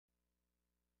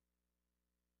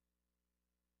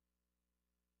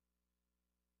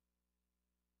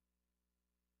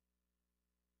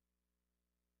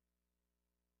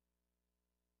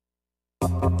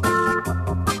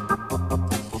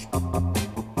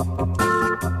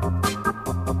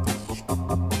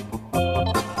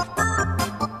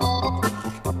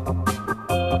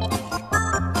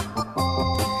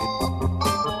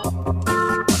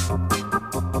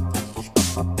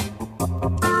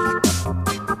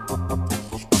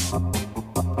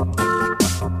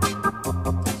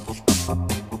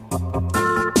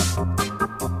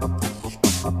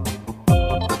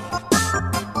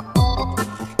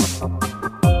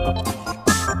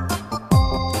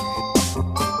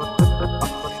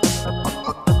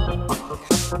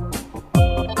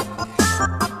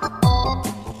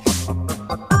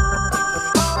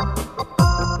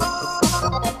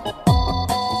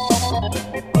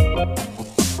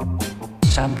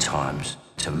Sometimes,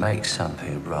 to make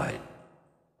something right,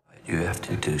 you have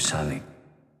to do something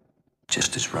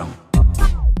just as wrong.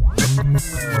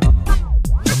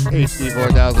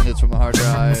 HD4000 hits from the hard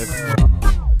drive.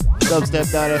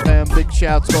 Dubstep.fm. Big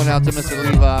shouts going out to Mr.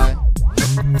 Levi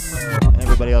and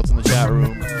everybody else in the chat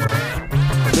room.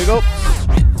 Big ups.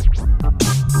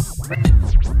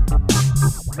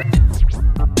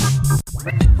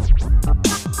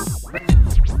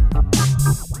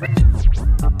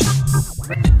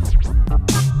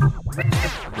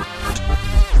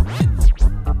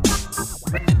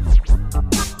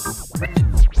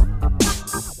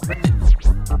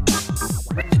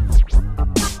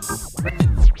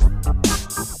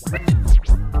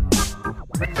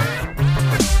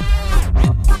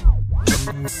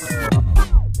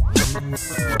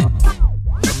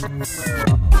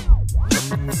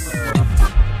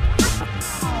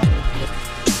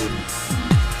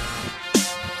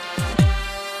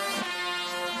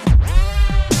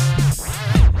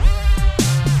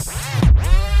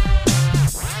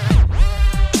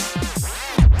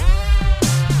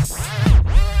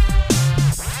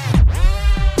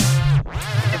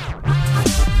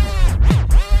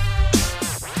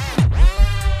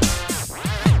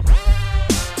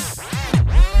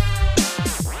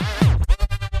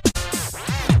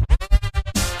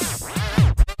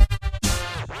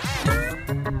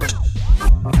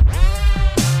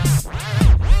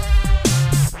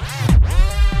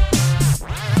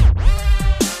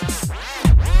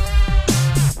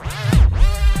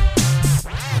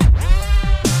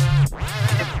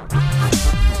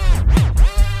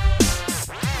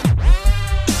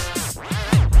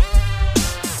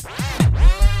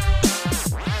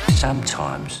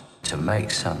 Sometimes, to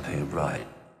make something right,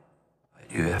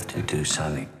 you have to do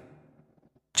something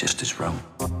just as wrong.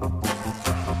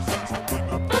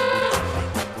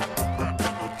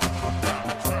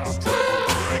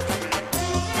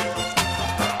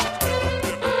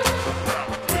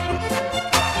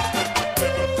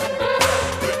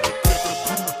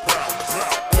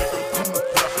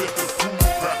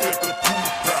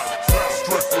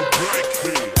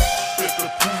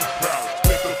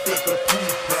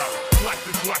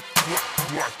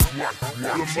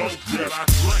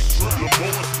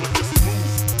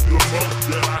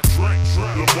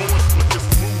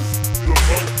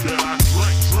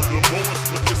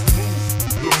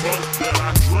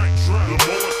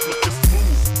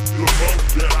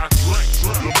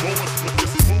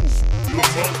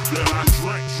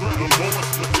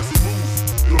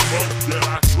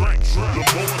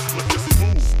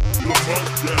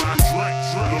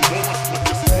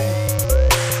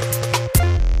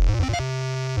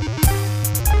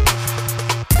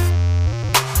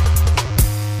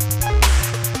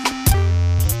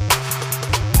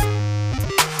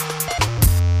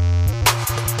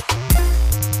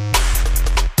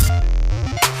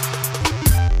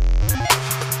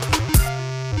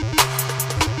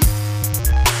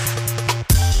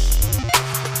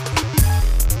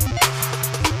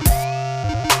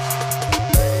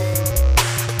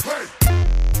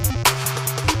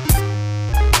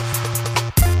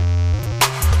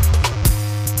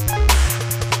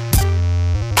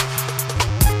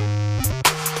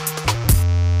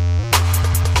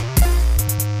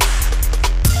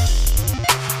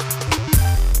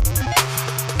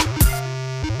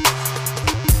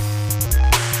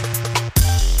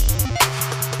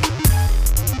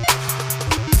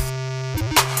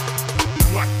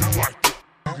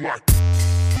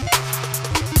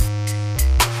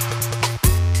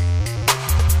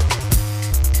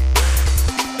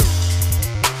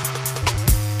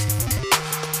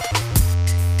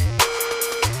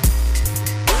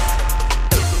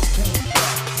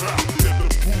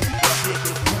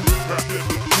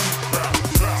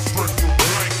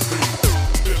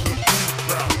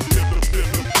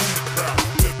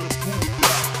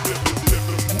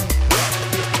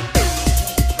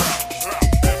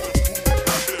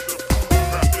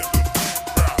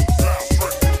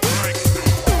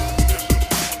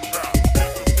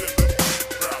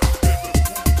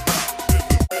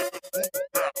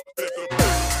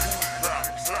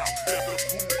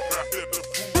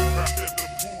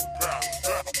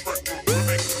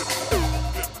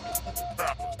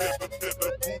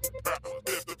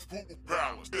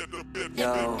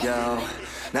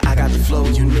 flow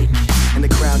unique. And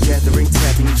the crowd gathering,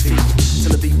 tapping feet.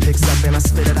 Till the beat picks up and I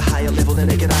spit at a higher level than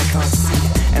naked eye can't see.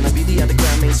 And I be the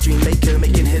underground mainstream maker,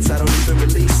 making hits I don't even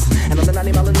release. And I'm the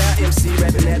 90-mile-an-hour MC,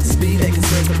 rapping at the speed that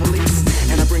concerns the police.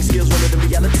 And I bring skills rather than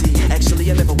reality.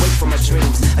 Actually, I never wait for my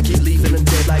dreams. I keep leaving them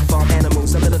dead like farm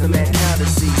animals. I'm the mad cow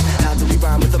disease. How do we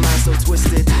rhyme with a mind so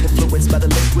twisted? Influenced by the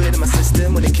liquid in my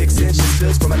system. When it kicks in, shit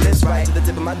spills from my lips right to the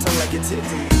tip of my tongue like it tipped.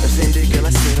 Offended, girl,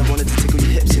 I said I wanted to tickle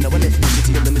your hips. You know I never push it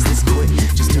to your limits this quick.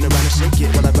 Just turn around and shake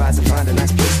it while I rise and find a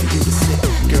nice place for you to sit.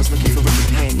 Girls looking for a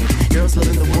companion. Girls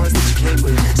loving the ones that you came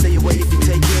with. Stay away if you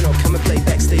take in or come and play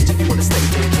backstage if you wanna stay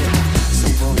there. So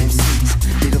for MCs,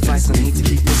 need advice on need to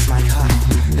keep this mic hot.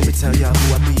 Let me tell y'all who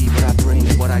I be, what I bring,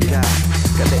 and what I got.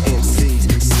 Got the MCs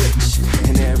switch,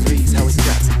 and that reads how it's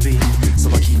got to be. So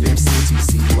I keep MCing till you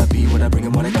see who I be, what I bring,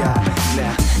 and what I got.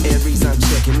 Now, Aries, I'm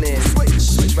checking in.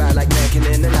 Switch ride like Mackin'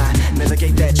 in, and I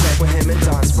navigate that track with him and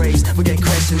Don's race. We get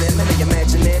crashing in, let me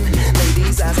imagining.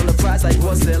 Ladies, eyes on the prize, like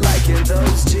what's it like in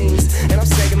those jeans? And I'm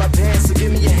sagging my pants, so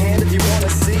give me your hand if you wanna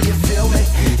see, you feel me?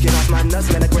 Get off my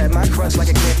nuts, man, I grab my crutch like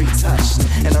I can't be touched.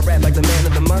 And I rap like the man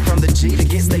of the month, I'm the G that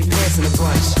gets they pants in a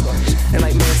bunch. And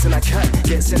like Manson, I cut,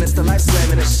 get sentenced to life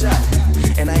slamming a shot.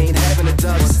 And I ain't having a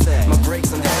dubs, my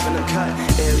breaks, I'm having them cut.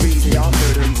 Aries, y'all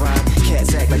heard them rhyme.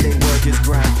 Cats act like they work is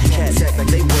grind. Cats act like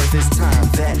they worth this time.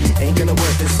 That ain't gonna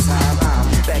work this time. I'm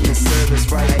back in service,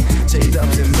 right?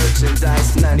 J-Dubs and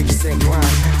merchandise, 90% grind.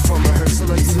 From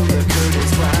rehearsal until the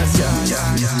curtains rise,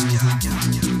 yeah.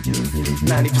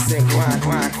 90% grind.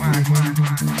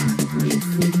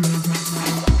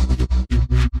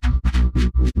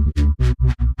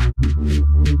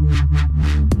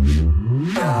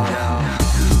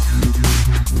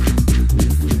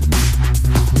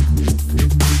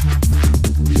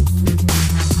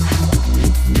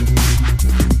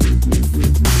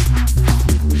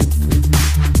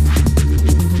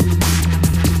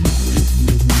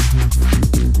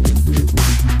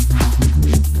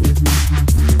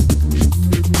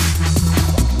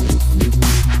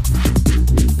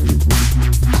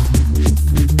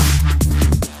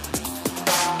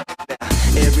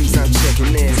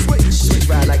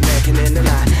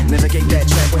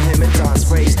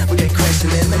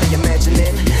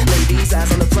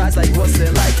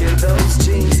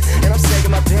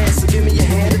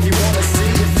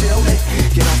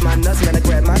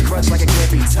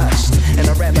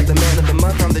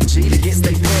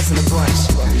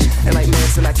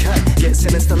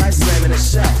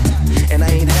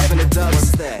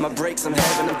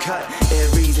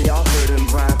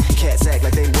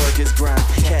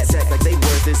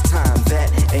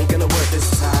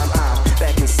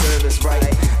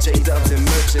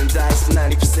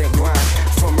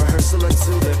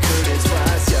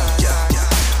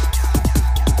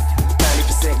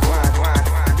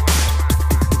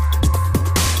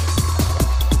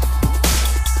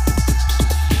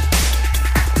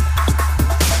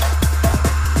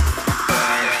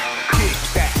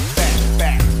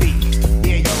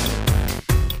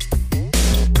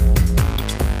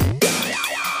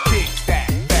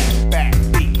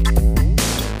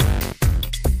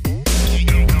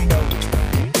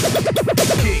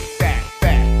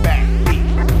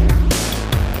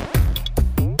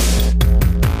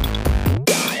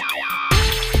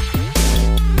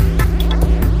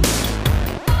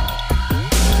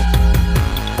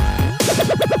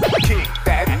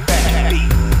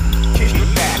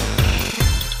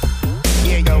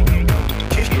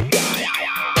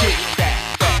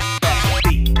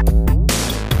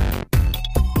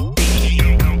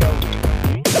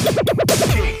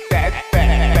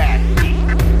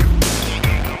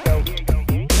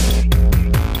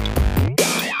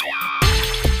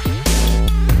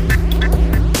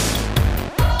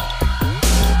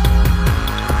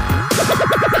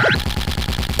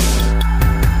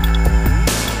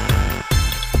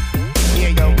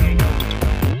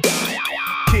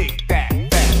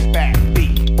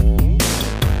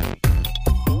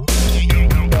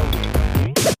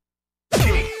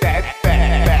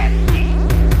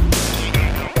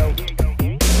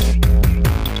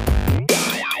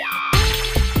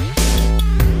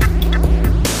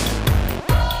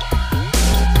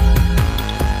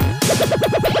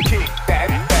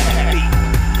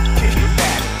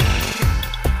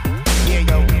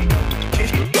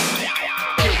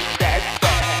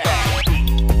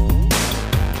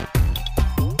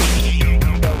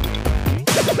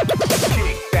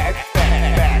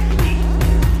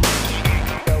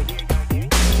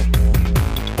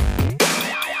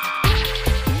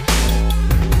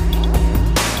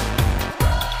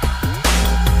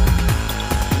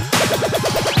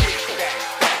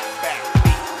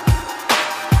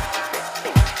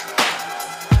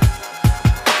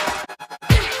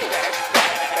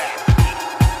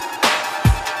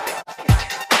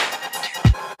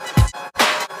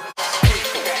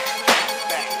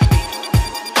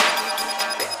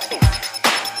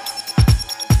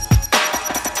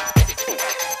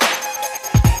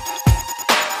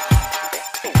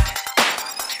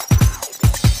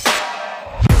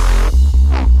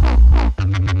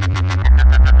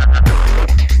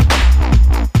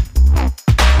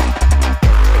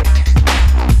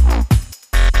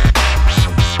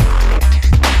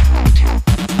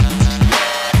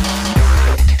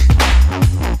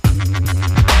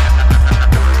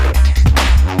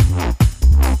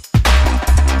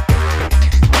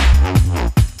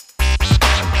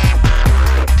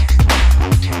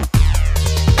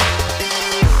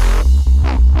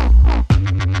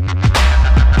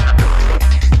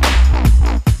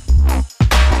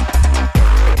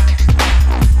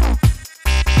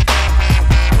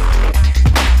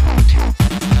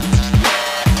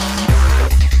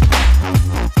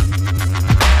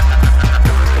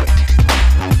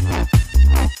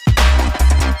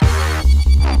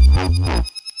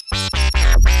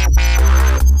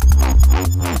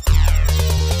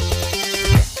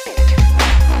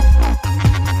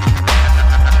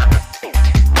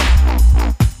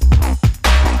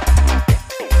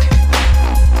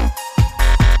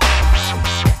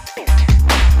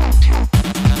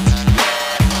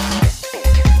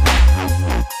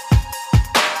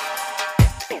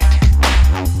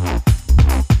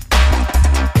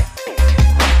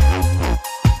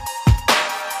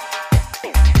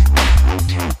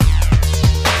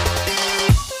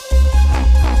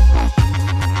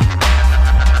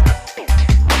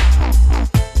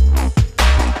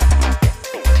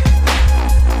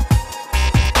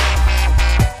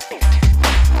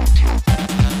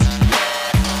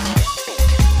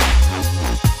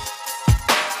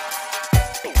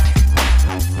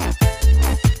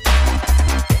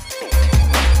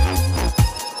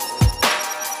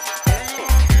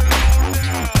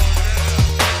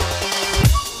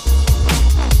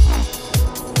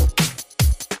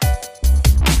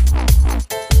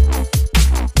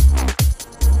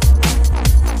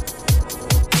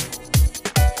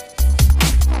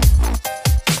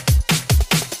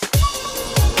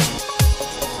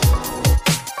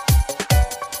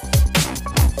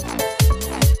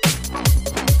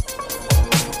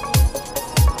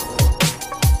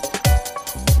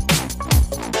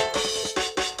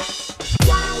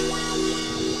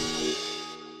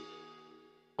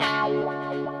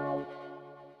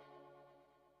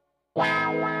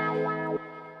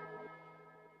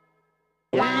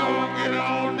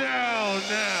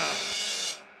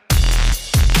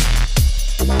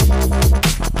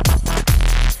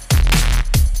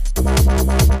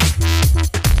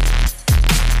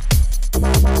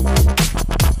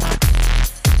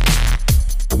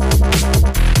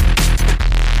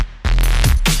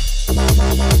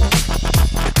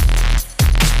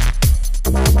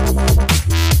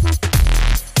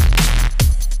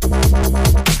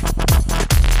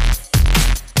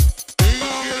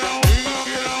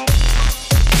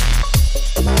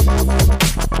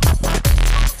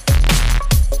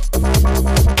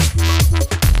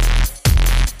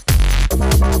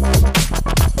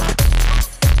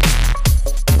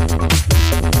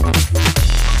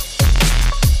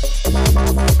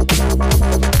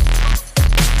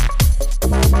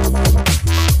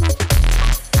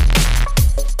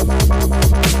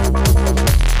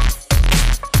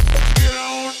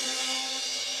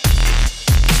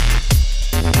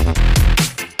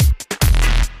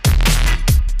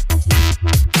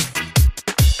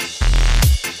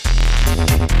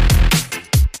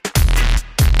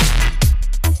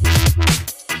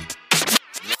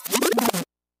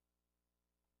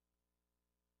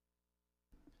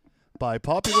 By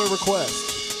popular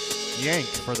request, Yank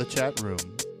for the chat room.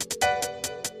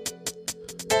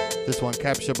 This one,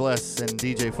 Capture Bless and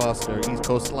DJ Foster, East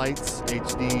Coast Lights,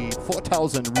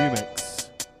 HD4000 remix.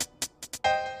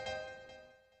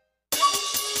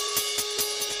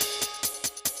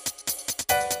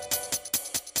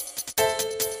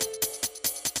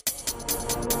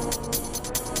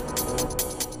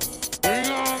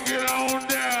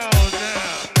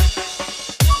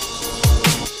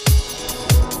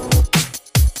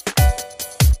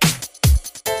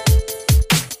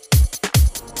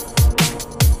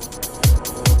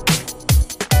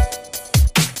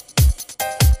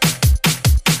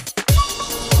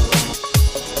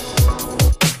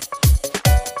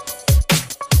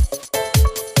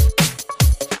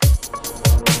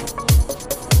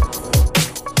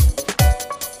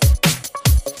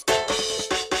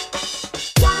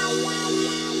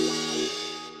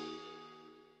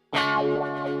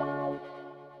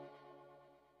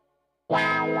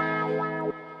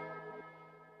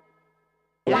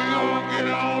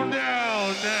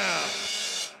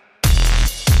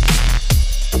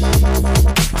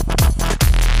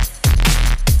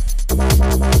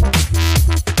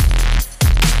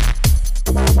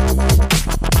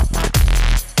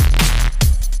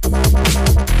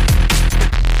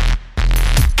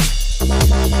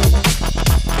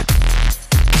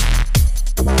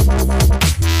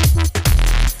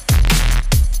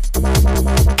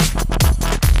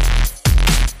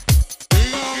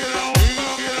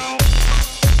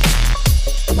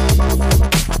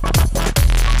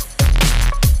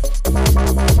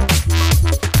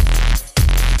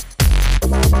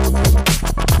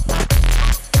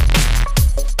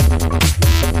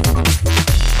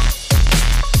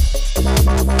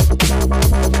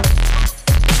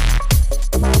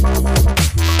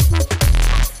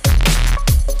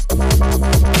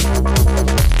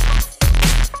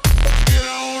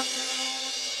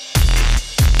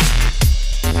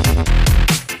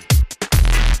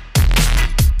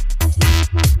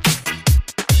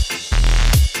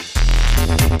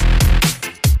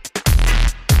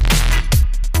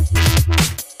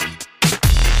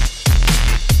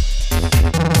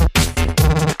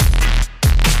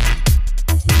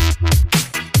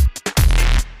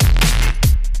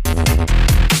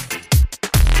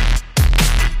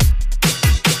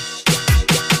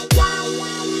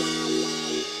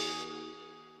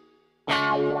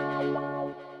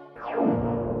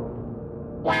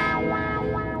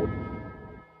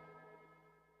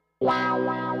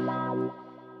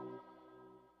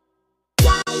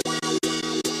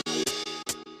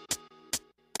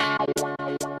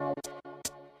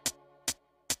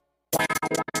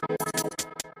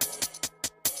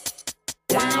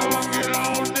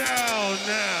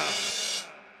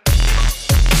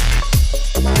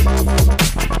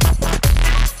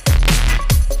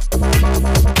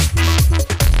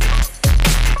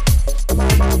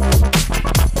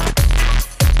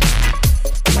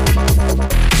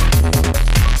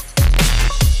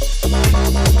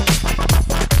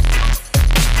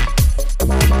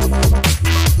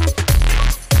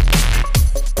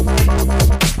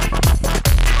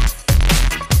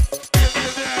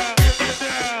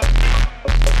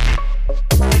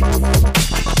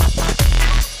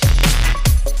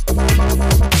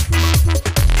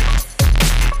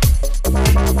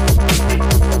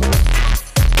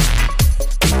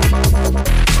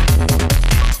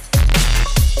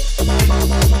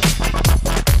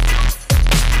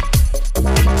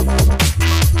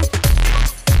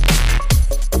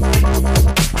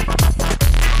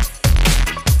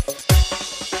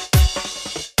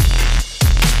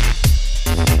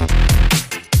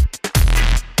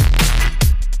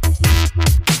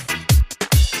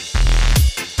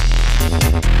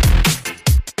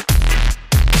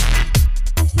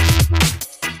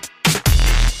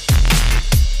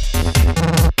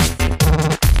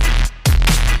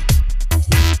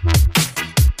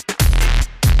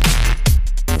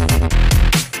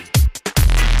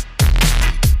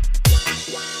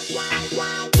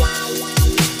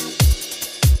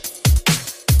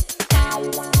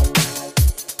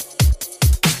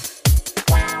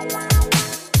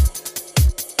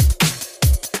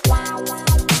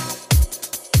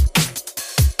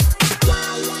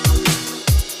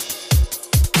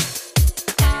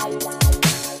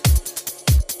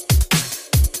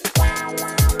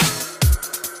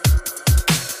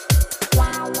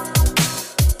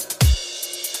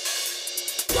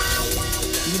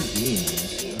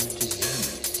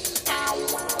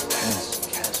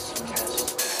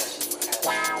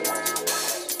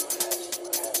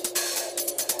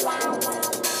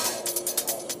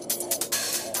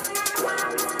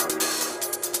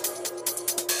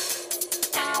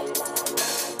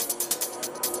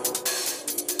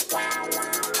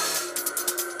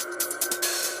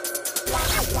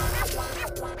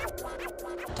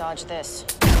 Dodge this.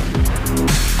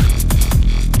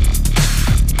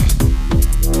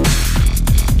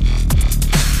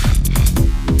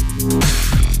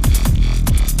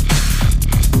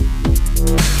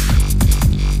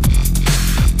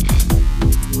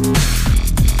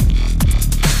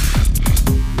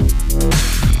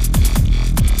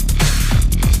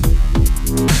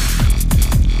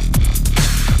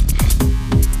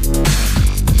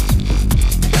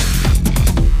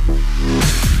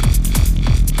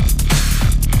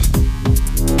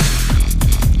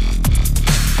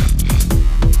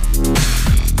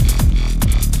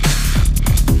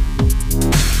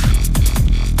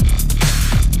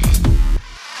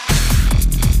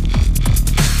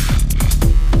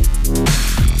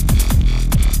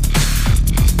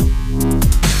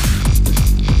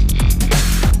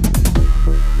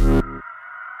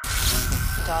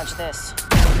 Dodge this.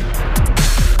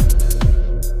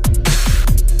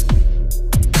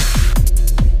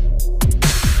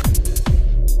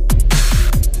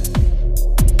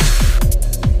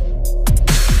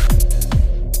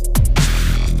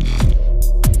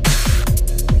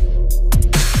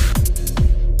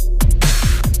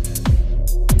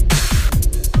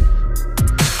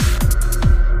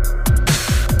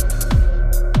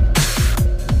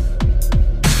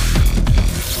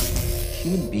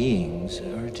 Human beings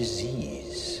are a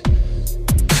disease.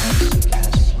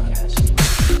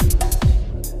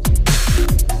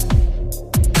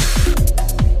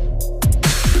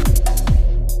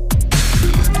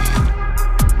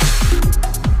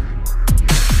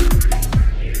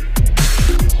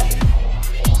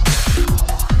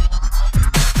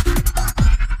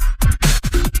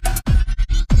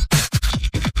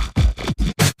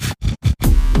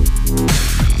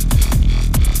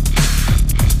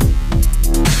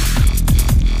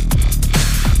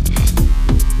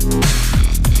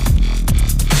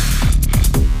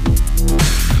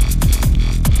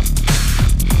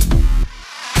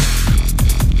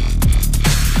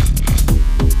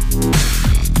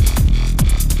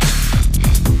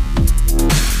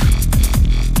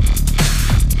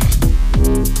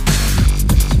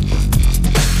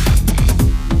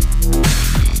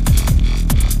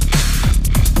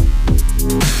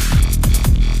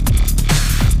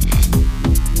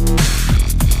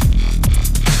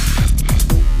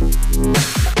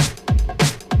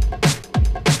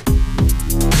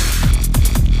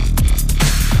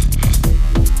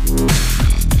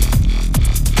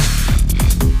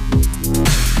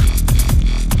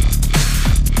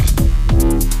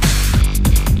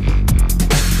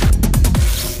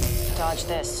 Dodge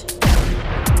this.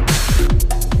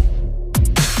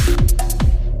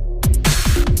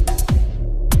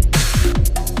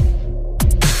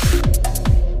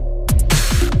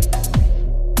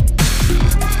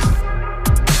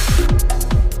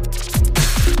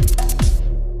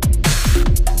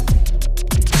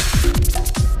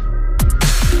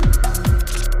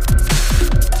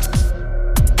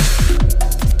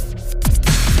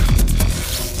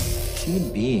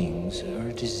 Human beings are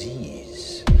a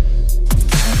disease.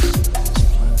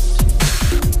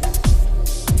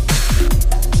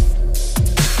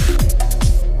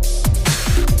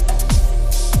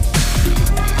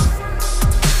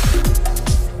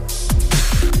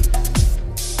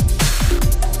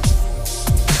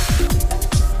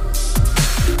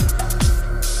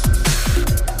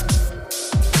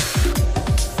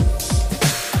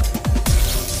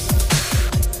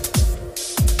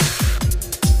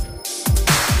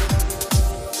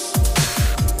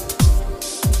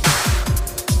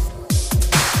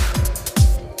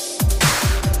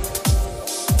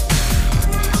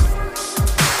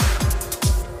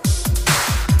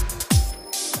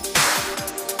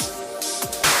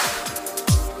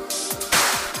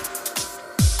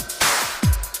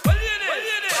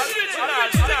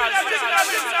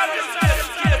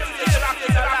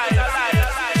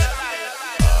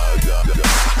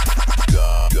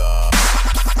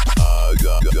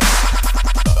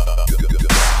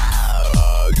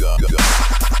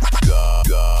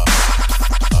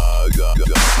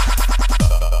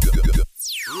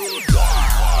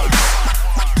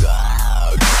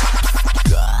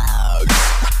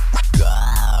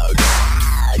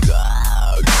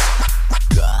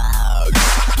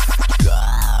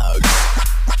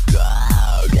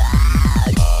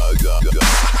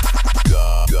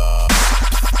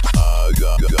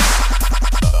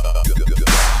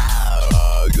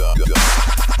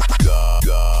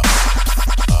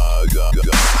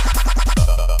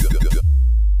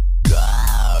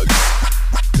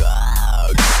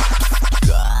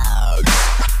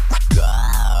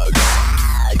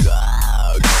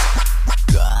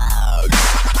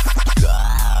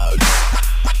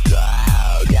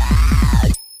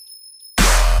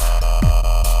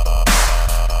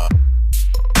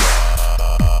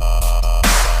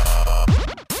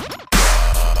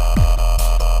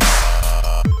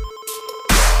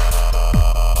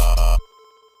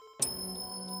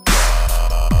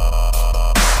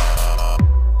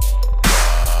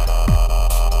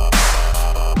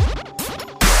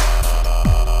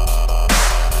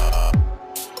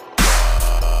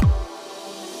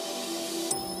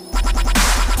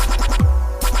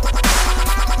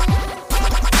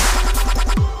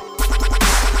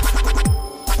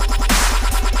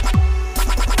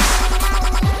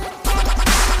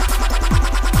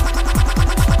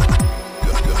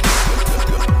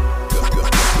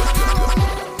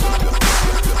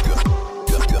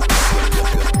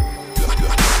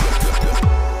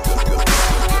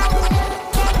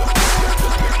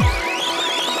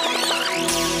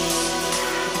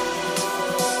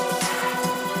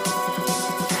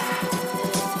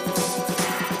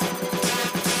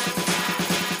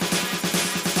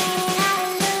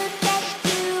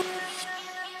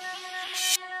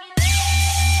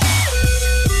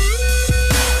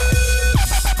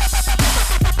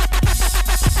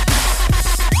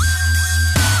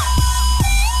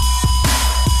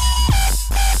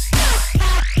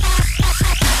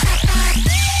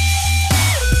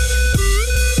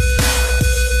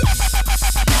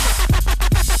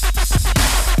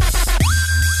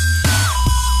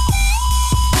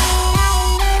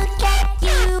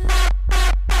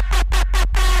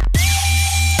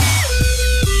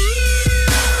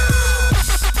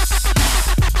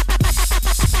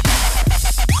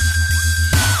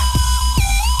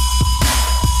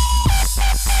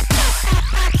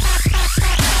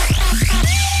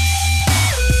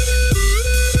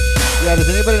 Yeah, does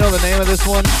anybody know the name of this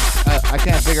one? I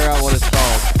can't figure out what it's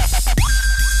called.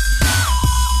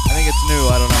 I think it's new,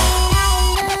 I don't know.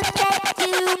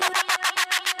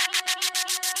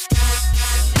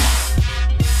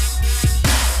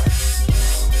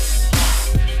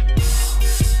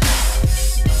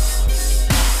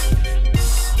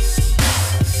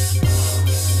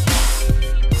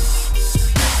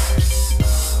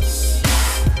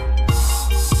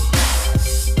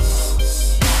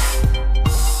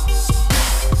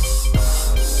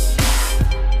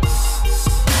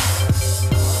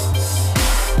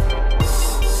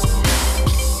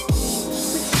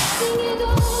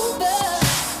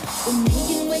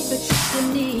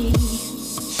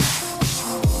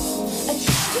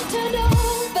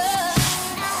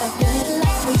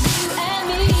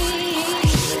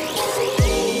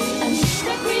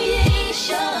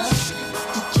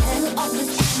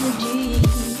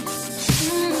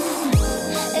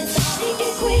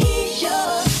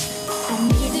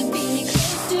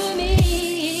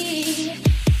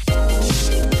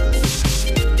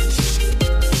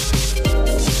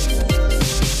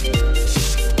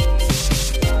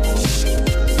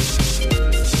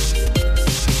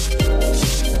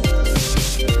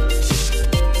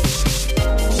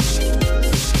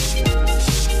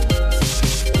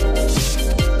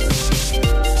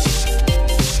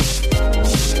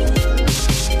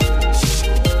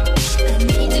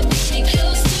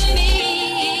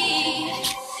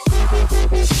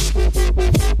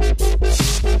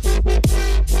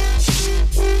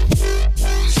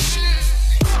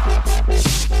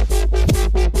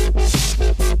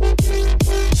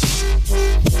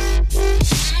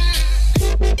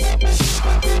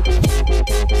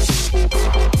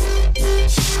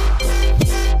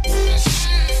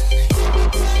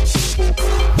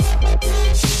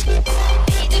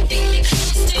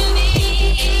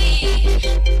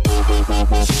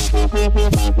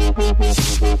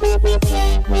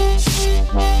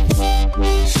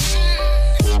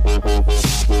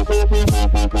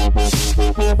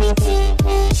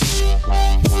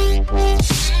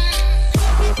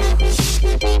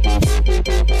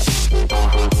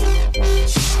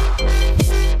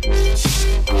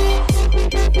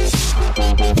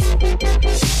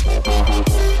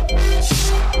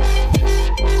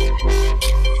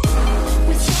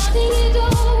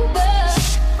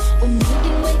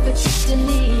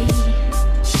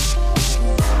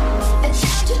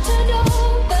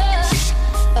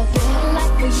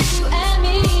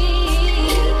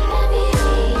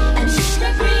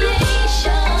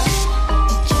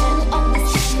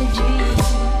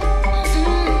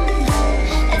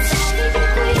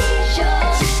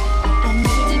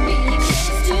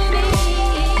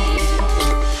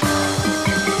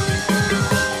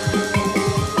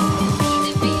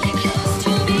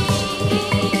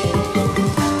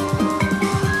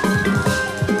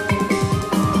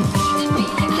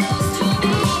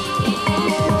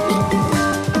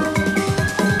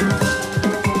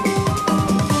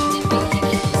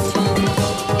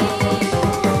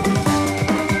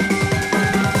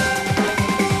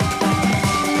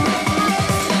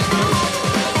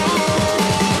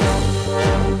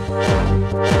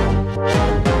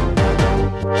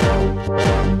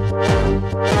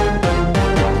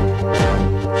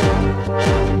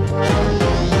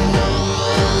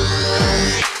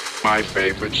 My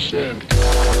favorite sin.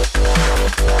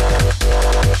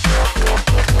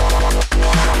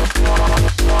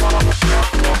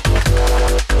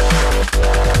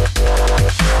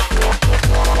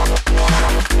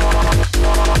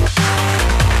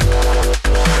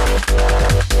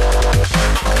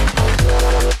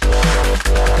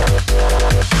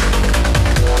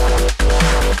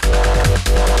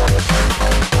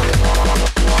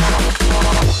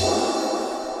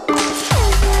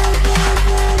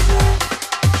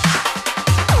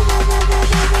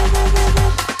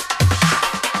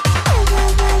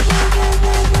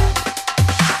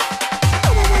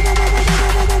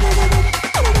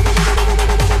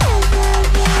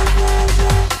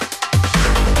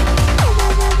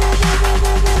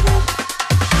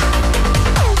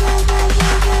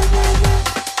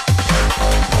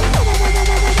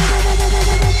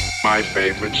 My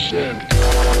favorite sin.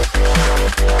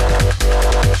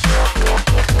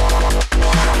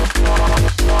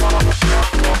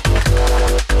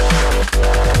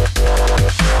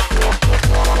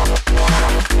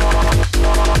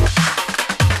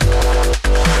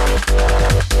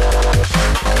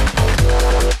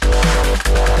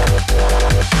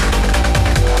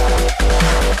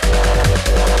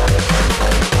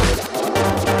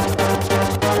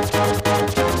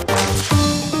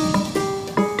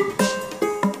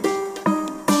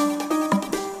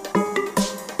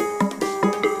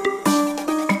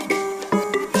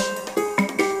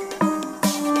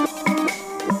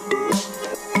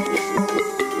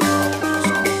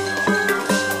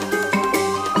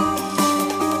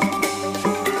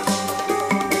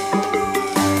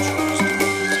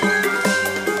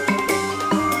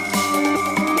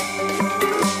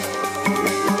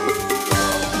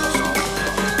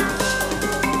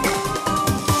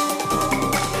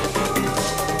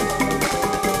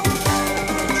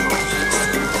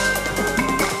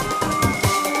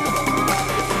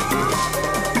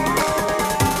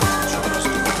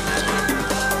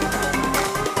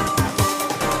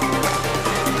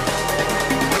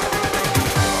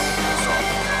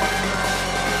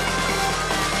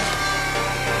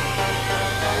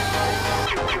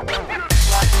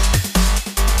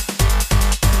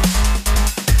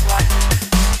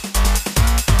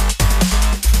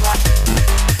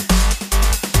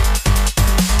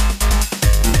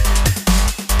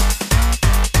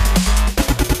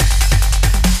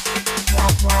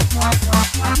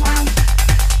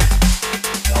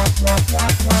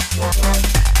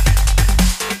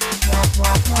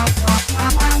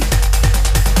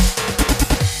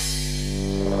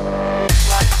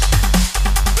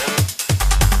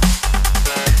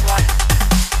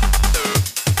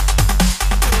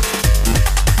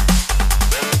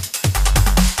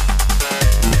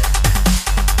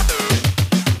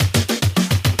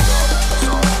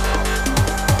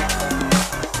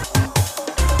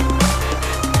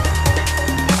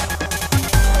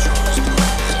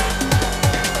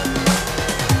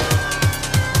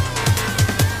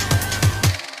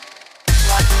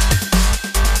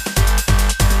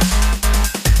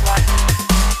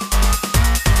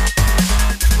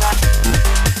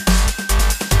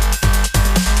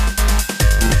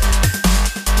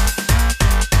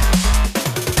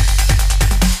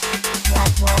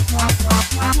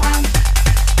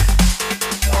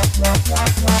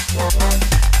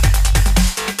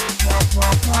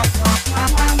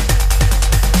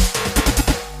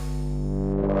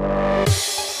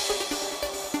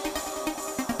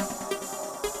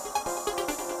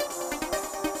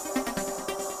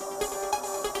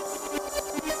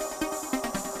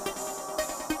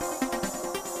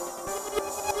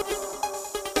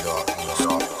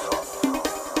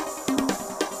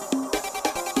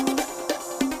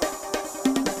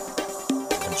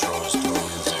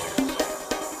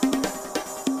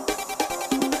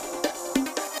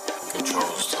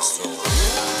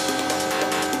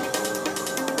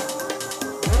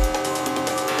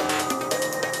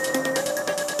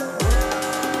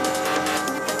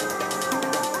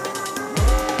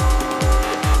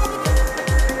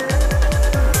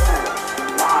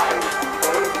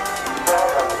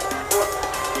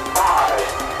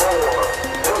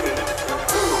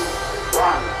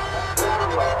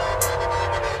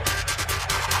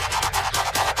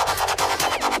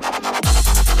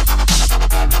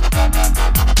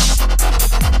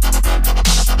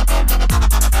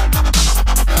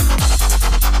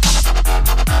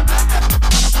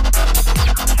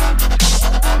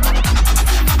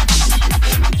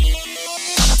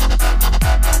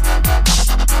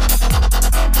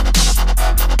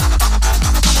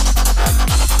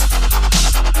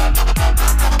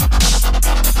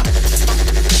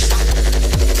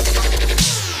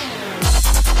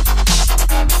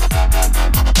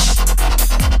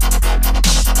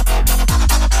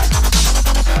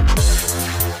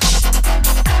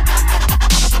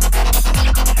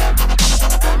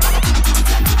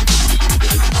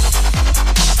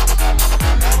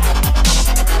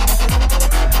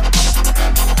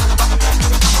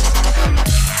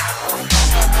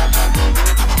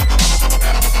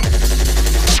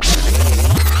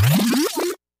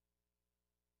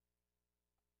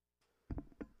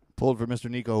 Pulled for Mr.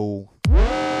 Nico.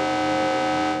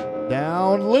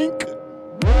 Down link.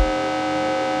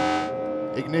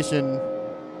 Ignition.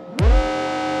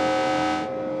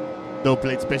 Dope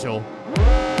plate special.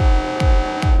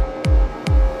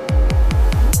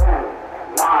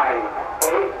 9,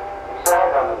 8,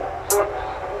 7, 6,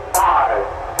 5,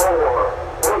 4,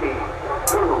 3,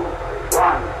 2,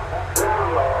 1,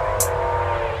 0.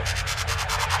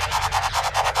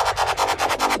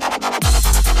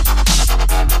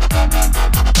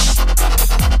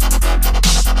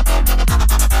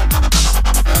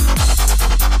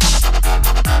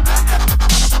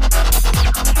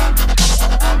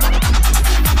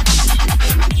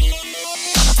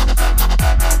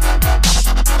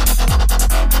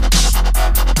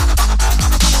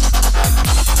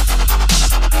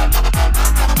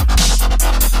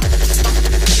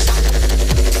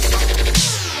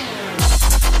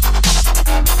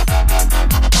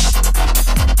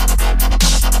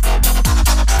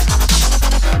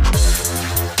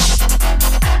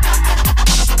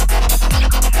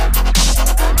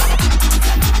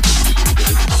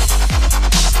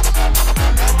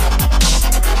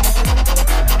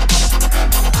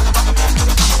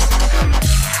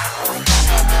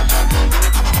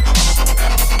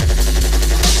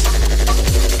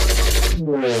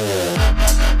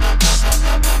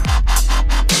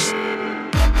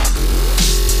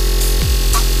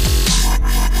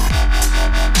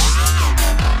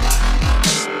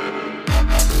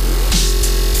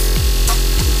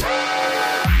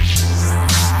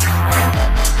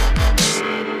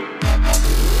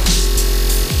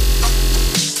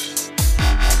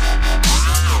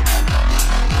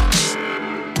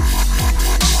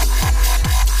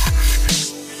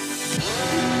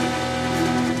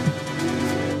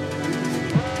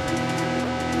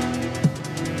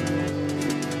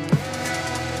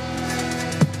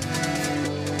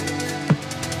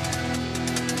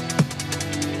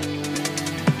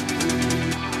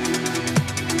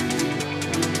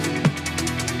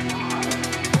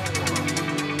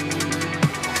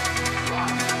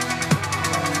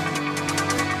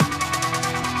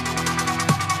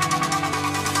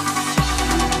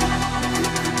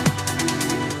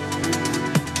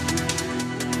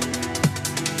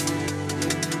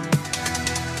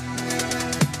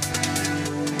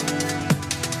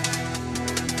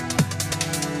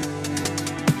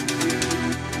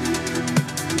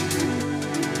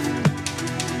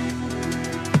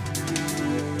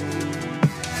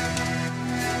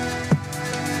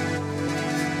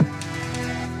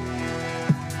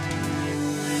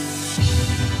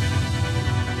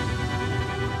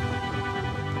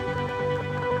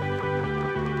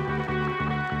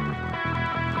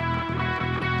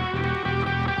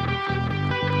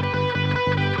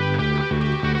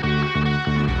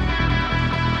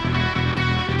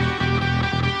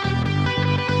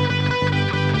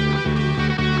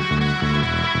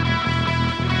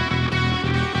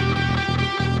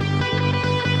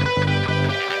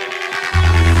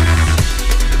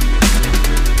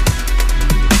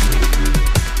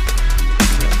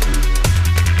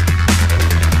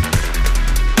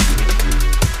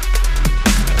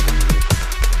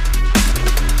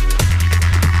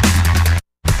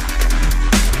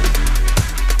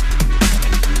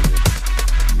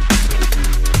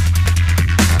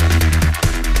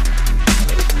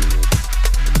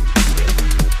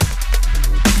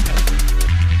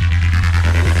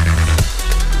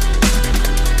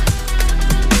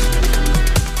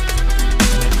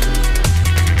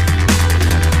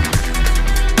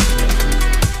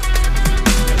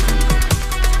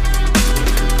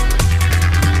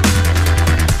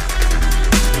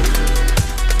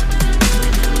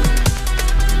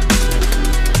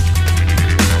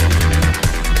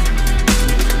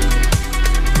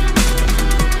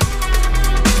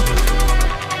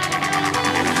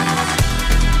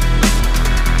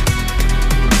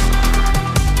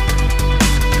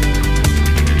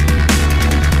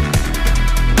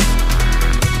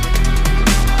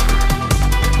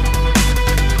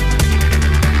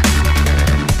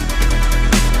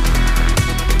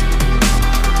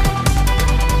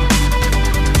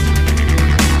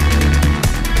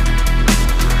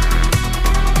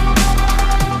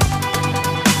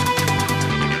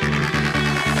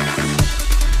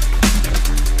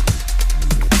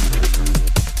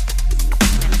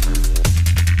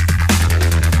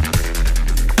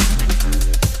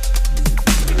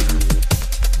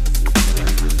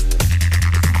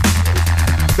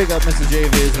 Big up Mr. J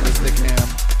Viz and Mr.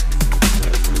 Cam.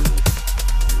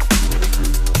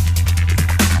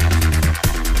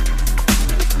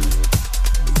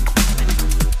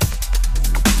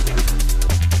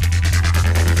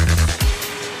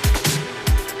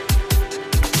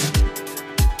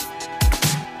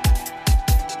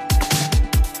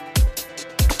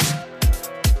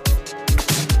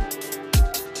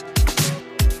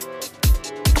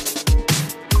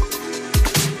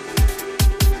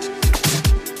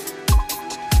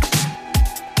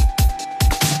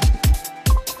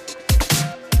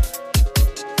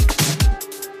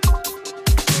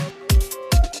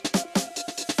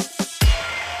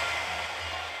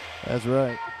 That's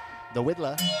right. The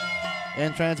Whittler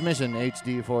and Transmission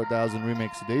HD4000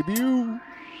 remix debut.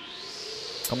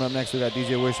 Coming up next, we got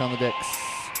DJ Wish on the decks.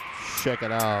 Check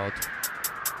it out.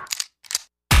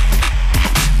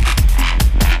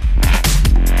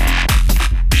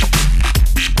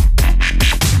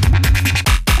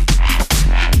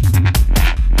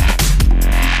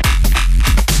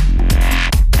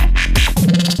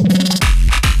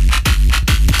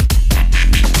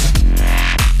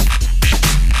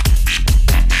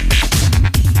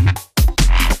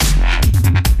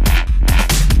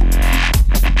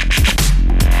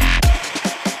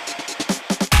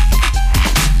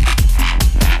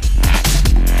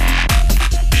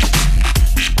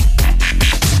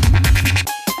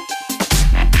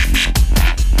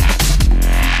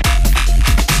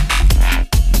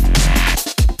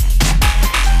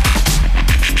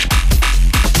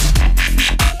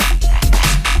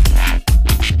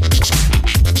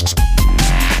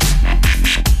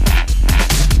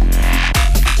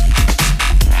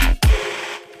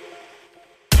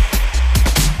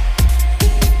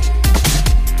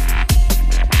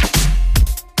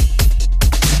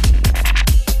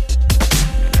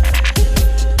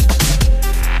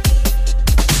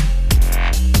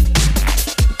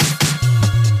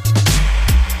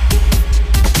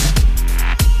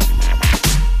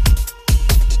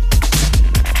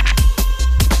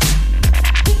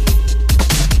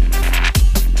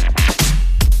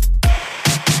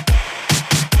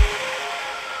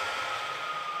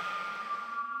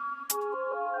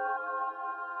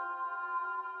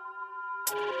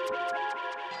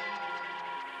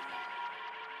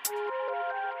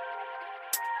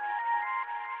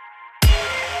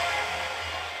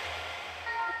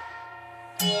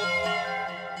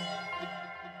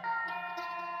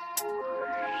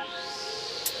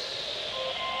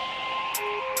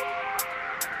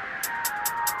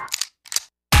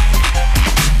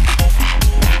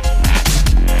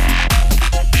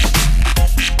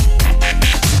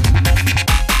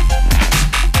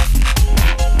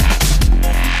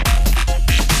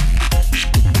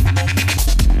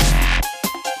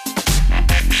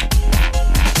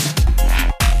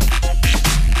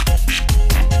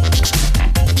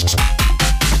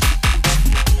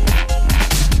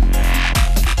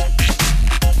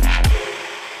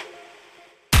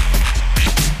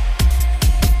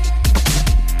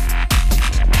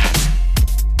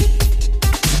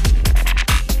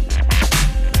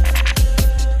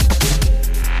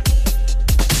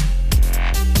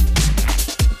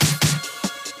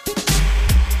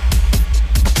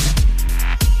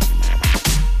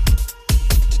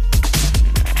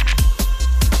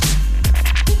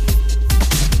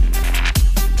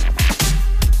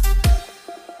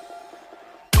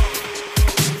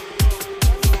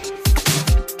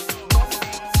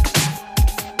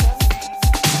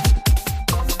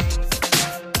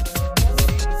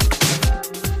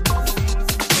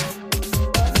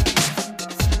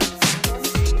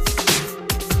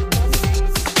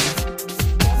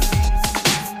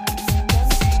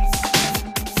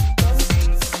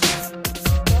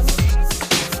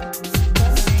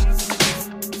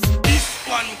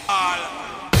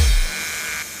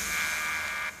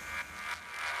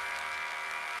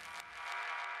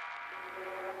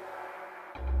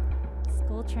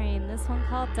 Train. This one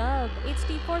called Dub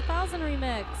HD4000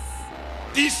 remix.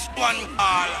 This one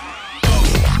all.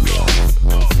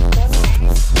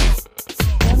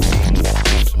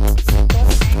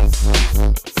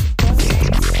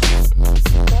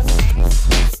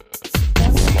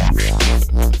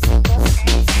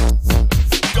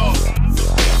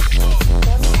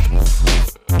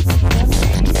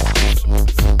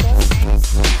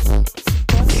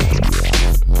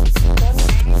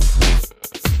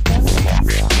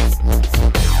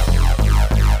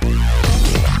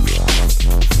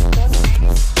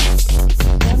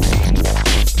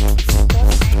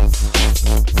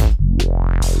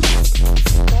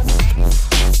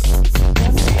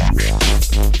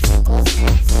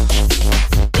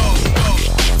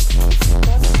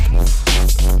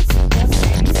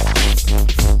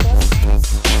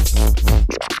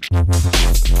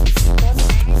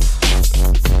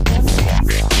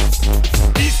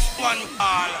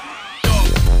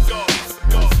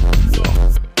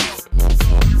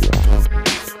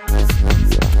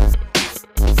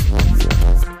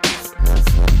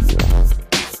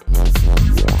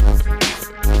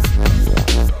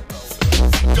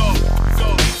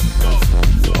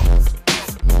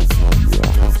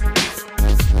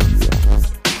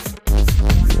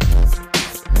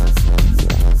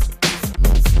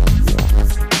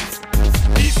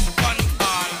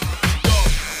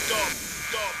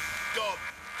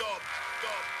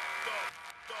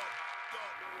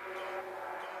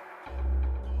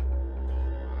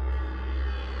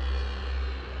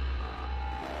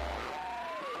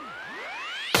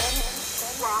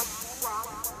 This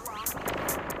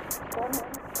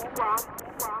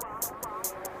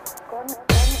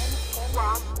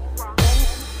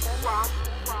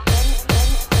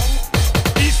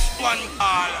one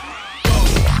call.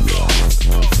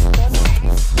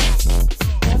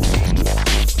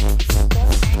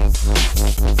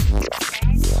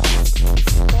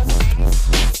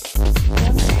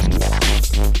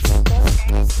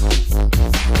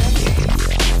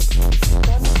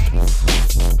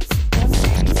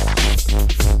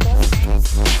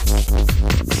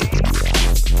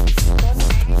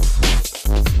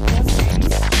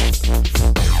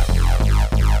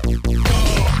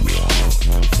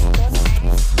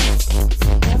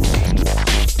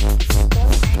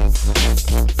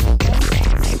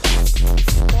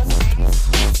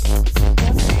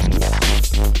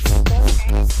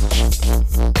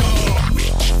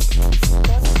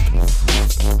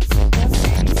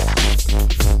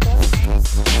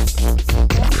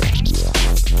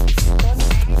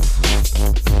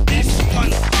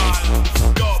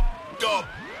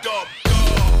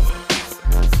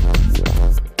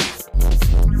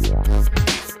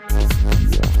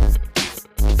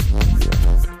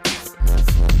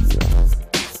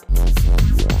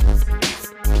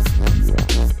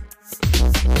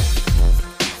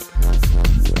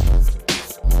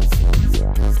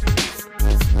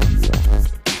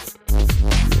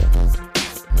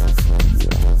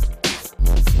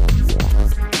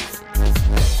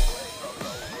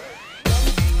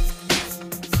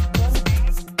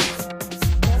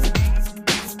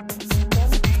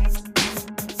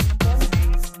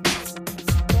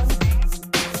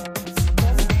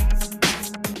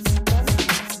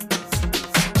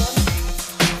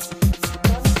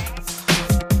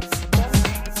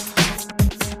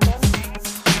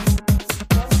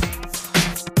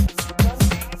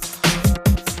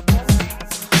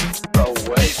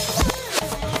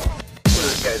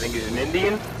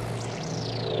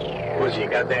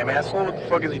 asshole? What the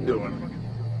fuck is he doing?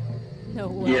 No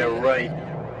way. Yeah, right.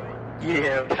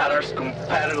 Yeah, got our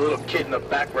compatible little kid in the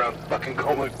background fucking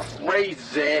going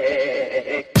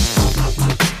crazy.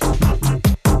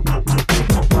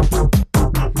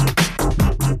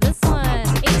 This one,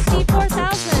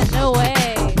 HD4000. No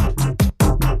way.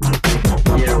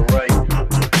 Yeah, right.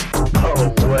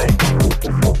 Oh, way.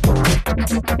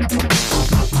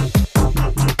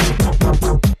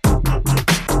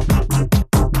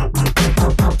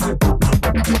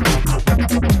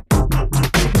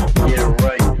 Yeah,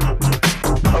 right. Oh,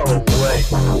 way.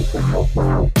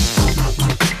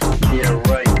 Yeah,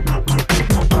 right.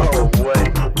 Oh, way.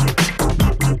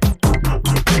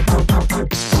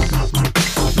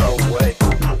 Oh, way.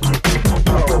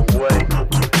 Oh, way.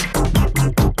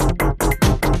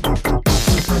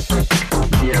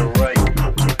 Yeah, right.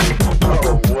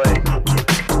 Oh, way.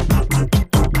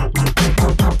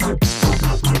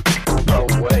 Oh,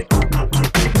 way.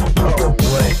 Oh,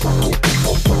 way.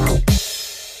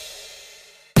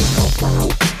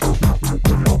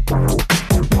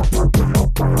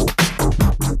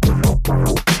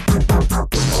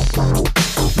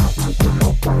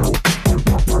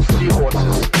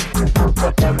 Seahorses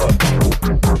forever.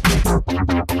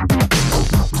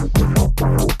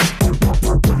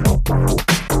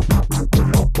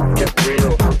 Get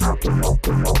real.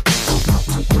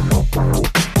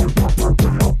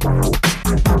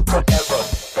 Forever,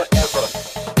 forever.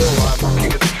 Oh, I'm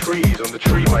king of the trees. I'm the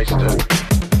tree meister.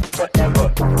 Forever.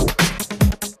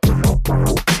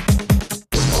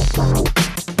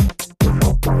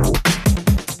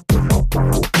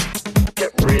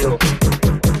 Get real.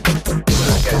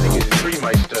 This guy think he's a tree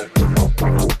meister.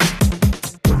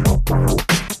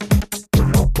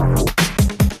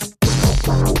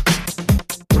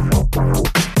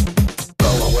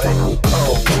 Oh, way.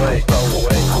 Oh, way. Oh,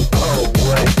 way. Oh,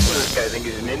 way. This guy think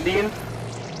he's an Indian?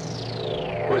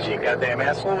 What is he, a goddamn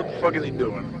asshole? What the fuck is he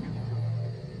doing?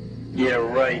 Yeah,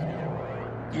 right.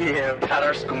 Yeah, got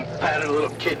our compatible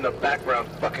little kid in the background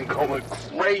fucking going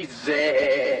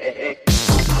crazy.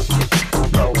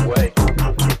 Oh, way.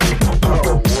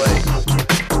 Oh, way.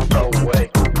 Oh, way.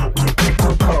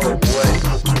 Oh, way.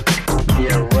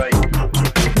 Yeah, right.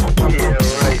 Yeah,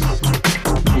 right.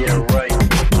 Yeah, right.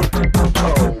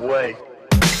 Oh, way.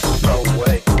 Oh,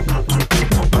 way.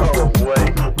 Oh, way.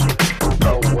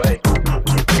 Oh, way.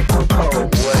 Oh,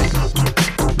 way.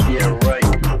 Yeah, right.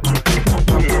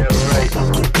 Yeah, right.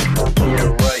 Yeah,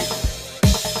 right.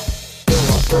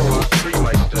 Oh, tree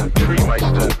meister. Tree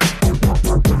meister.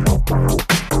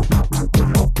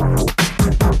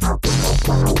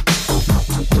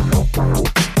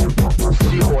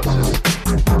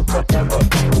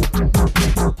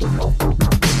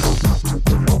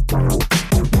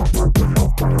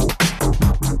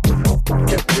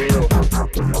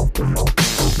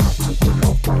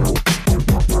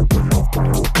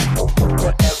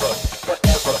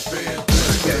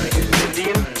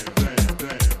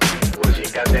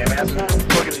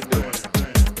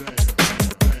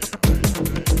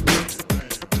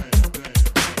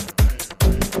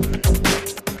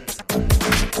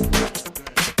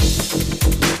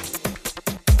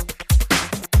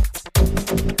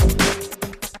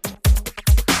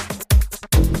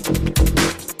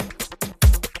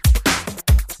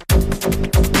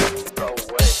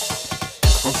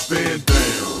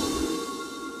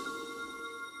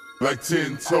 like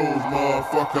 10 toes,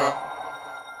 motherfucker.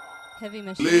 Heavy Lay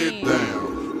Machine. it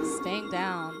down. Staying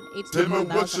down. Tell me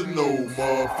what you 84,000. know,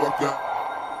 motherfucker.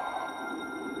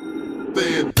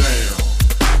 Lay it down.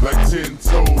 Like 10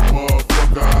 toes,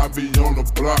 motherfucker. I be on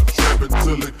the block trapping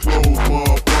till it close,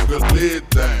 motherfucker. Lay it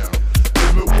down.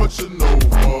 Tell me what you know,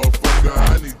 motherfucker.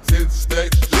 I need 10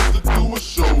 stacks just to do a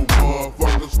show,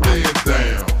 motherfucker. Stand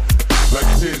down.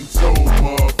 Like 10 toes,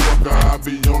 motherfucker. I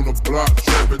be on the block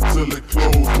trapping till it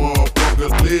close, motherfucker.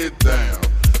 Lay it down.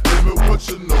 Tell me what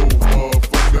you know,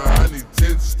 motherfucker. I need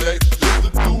 10 stacks just to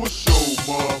do a show,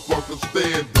 motherfucker.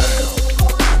 Stand down.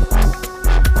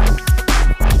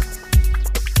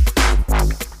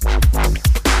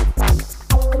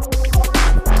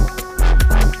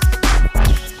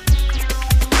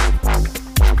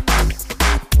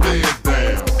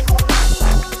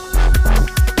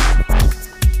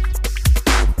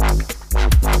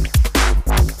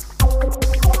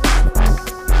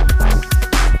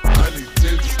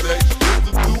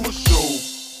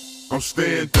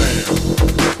 Stand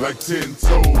down, like 10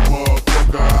 toes,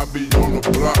 motherfucker. I be on the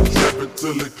block trapping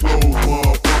till it close,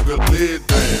 motherfucker. Lay it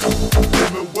down. Tell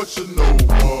me what you know,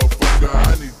 motherfucker.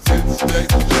 I need 10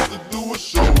 stacks just to do a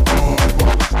show,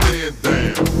 motherfucker. Stand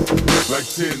down, like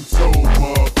 10 toes,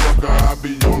 motherfucker. I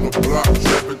be on the block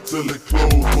trapping till it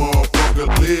close, motherfucker.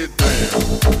 Lay it down.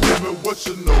 Tell me what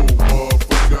you know,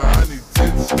 motherfucker. I need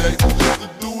 10 stacks just to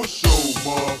do a show,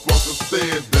 motherfucker.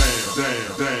 Stand down, down,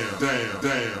 down, down,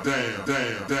 down, down.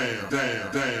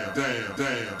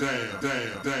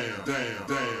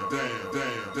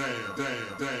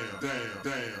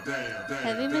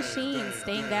 Heavy Machine.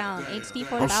 Staying down. I'm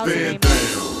HD4000. staying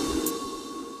down.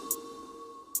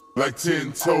 Like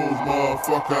 10 toes,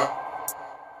 motherfucker.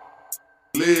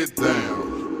 Lay it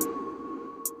down.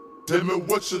 Tell me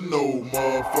what you know,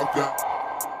 motherfucker.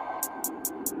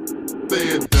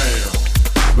 Stand down.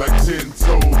 Like 10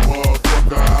 toes,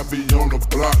 motherfucker. I be on the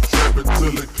block trapping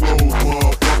till it close,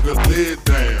 motherfucker. Lay it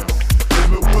down. Tell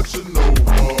me what you know,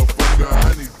 motherfucker.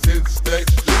 I need 10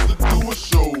 stacks just to do a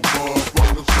show,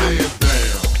 motherfucker. Stand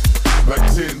down. Like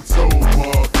 10 toes,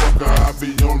 motherfucker. I be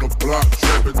on the block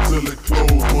trapping till it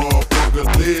close, motherfucker.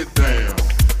 Lay it down.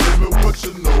 Tell me what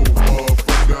you know,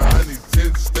 motherfucker. I need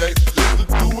 10 stacks just to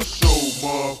do a show,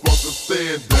 motherfucker.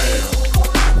 Stand down.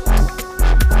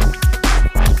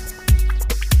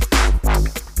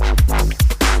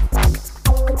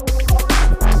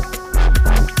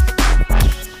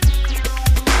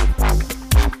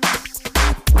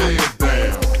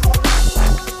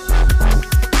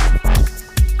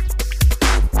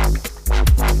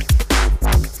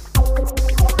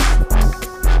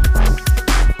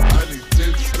 I need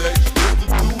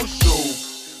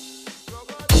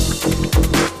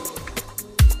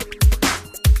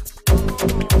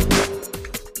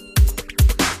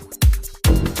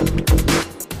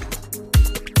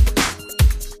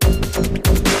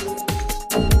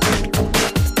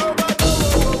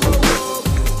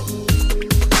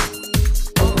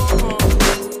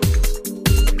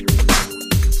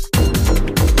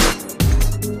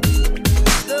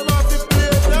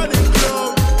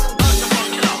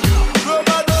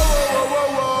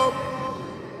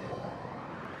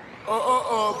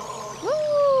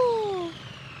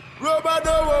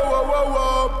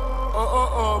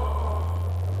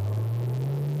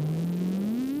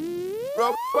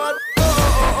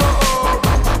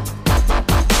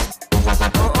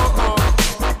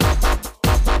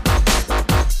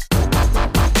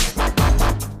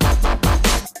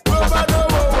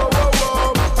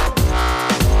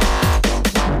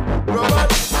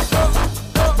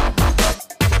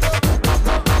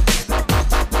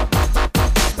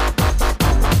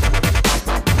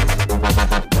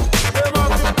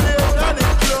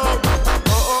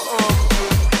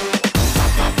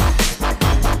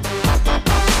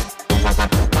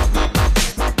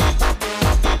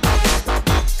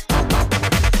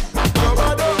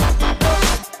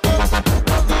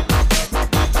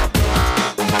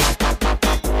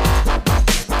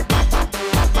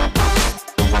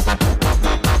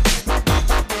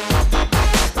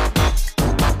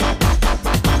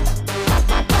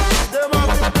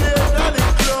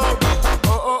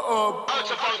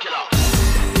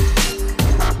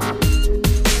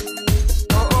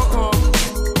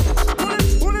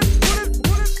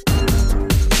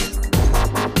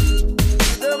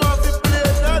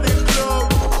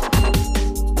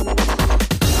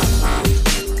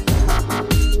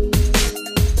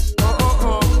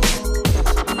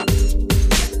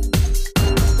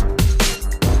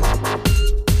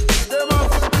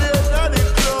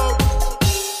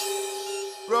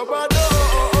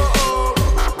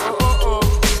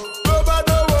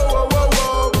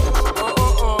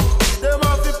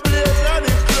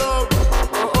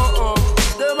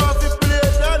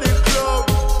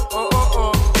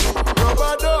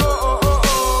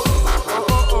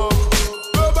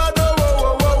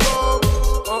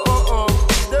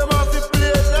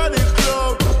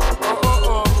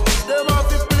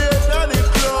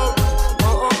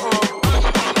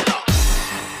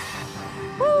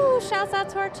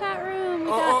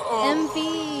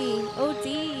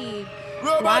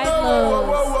Wide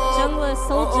Lows, Jungler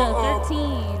Soldier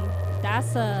 13,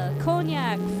 That's a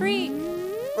Cognac, Freak,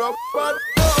 The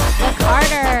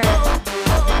Carter,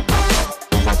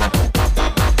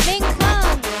 Ming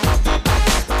Kung,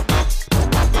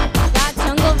 got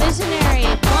Jungle Visionary,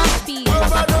 Blumpy,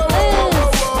 Liz,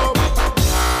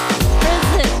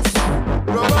 Physics.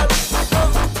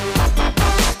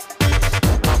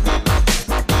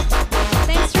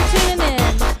 Thanks for tuning in.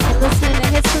 You're listening to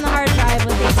Hits from the Hard Drive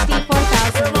with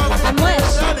HD4000. I'm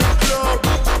Wish.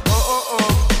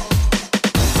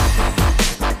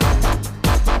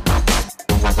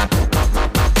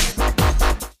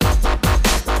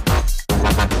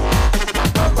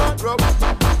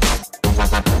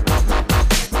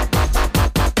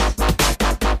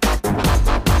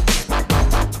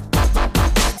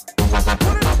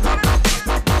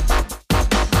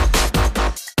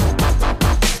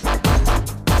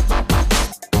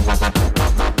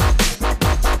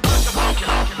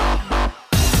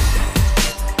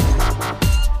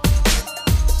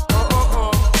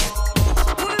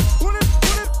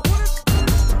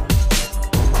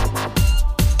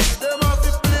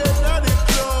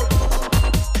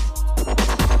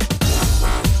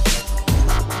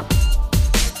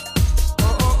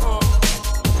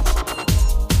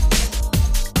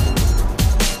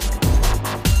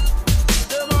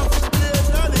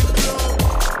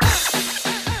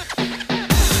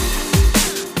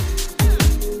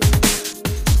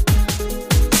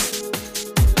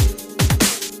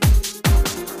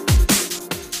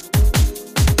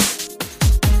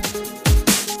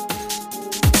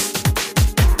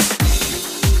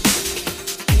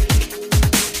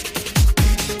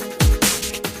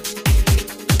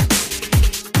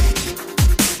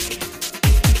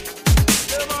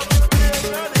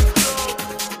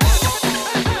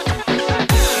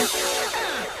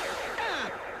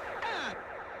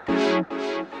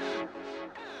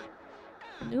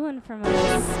 New one from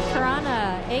us.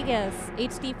 Piranha, Aegis,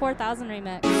 HD4000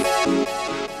 remix.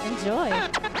 Enjoy.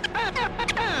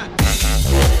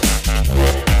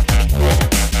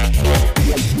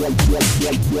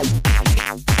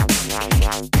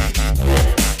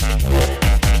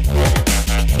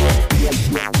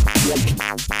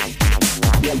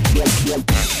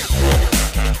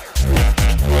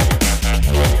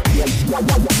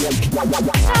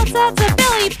 Shouts out to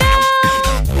Billy Bell!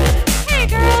 Hey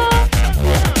girl!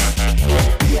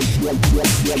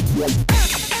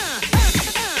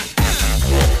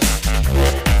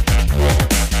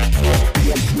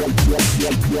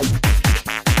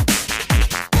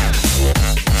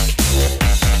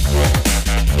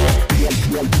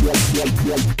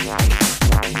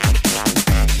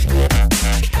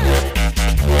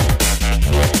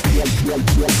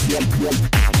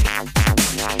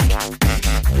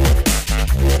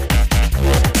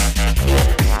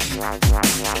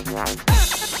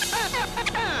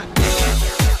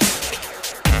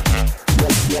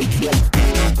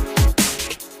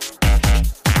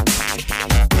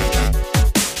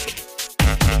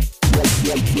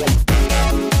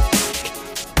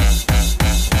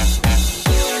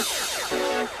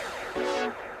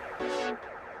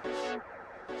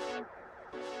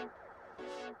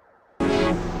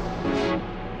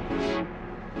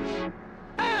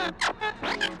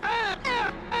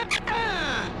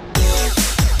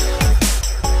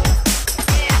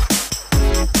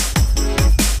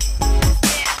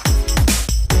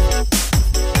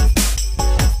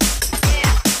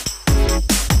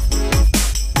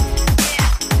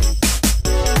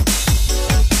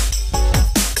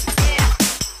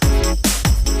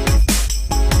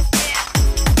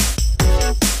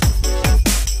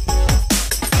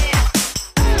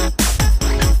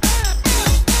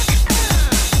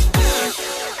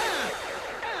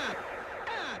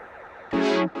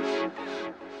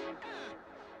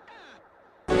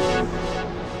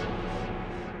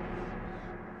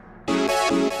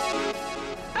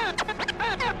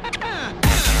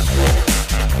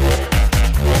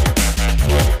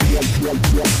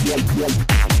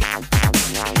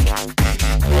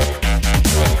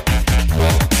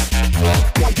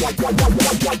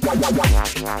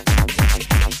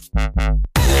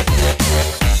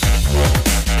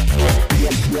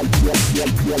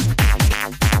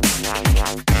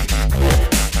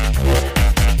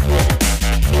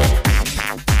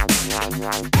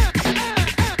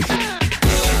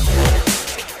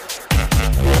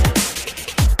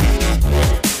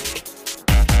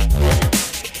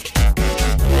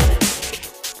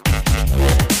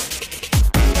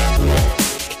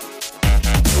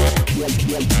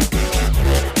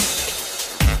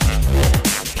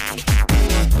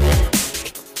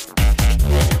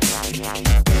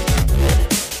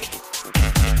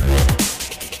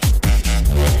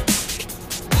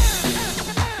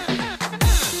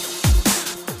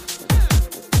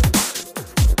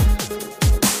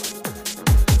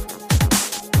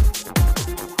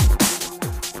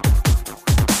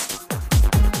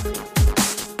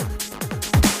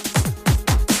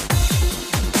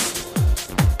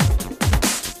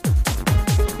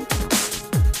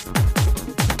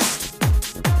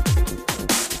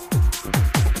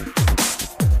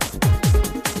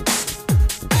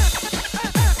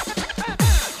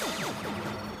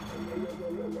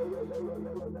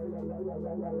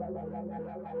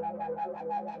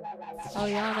 Oh,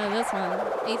 y'all know this one.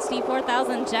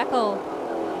 HD4000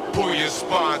 Jekyll. Pull your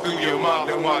spine through your mouth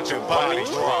and watch your body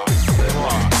drop.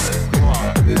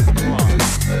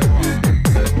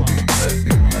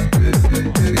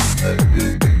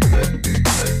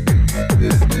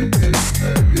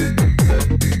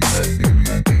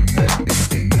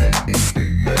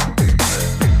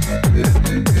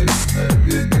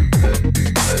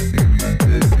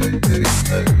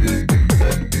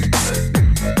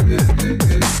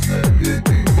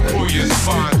 Pull your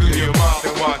spine through your mouth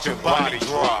and watch your body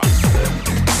drop.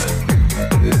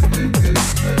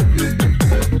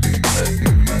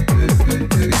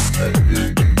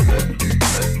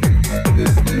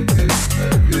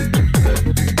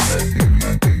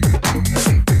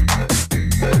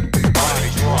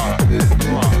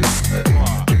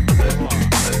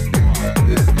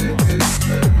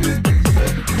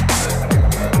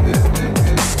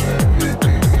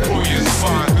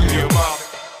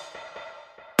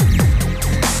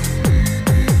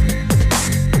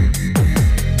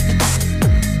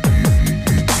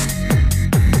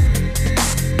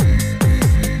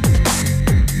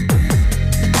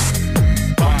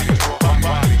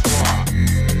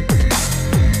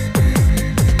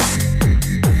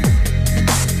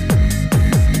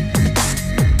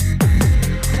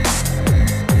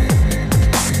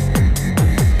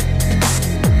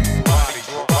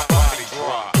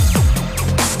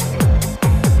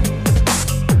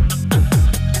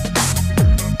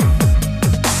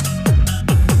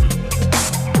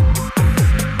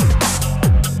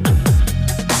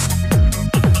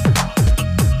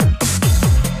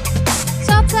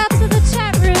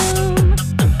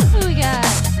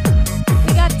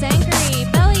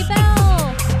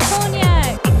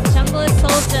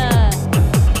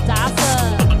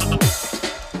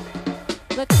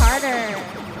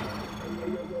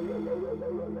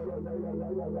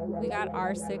 We got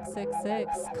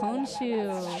R666, Cone Shoe.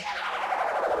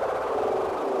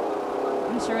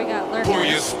 I'm sure we got Lurker. Pull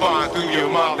your spine through your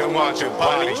mouth and watch your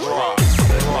body drop.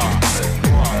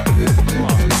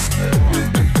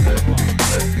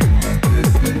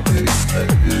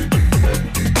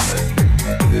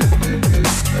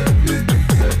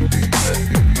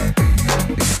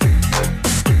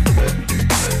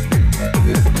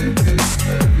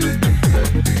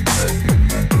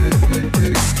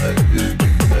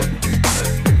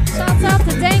 Shouts out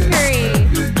to Dankery.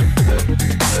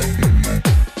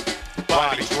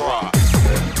 Body drop.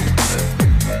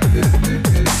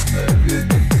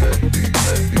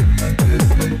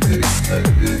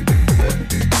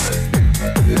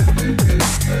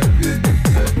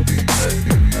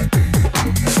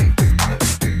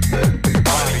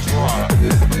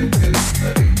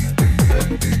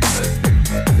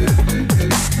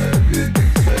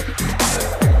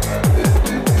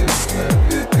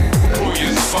 Pull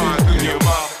your spine through your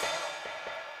mouth.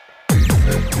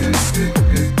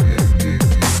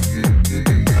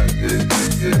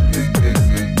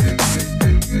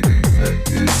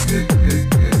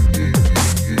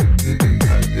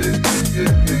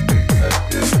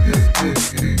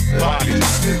 Body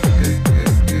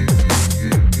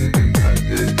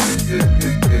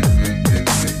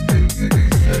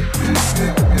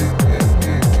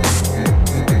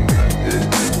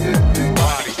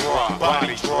drop.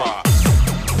 Body drop.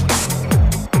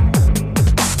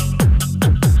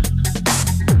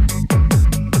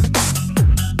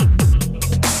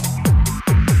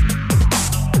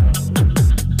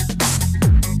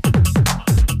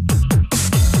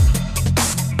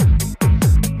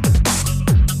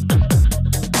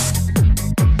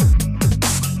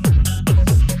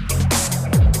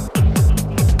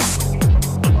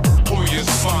 Pull your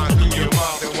spine through your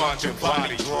mouth and watch your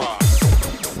body drop.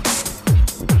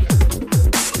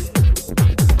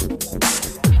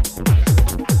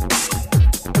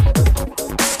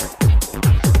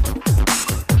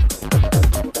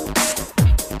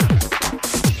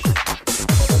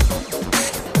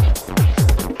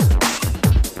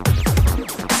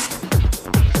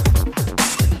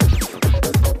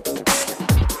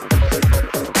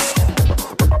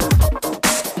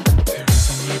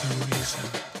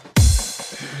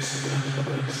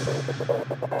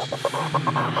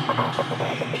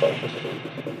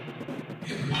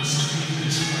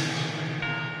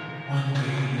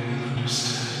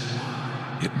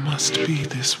 It must be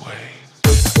this way.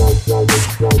 This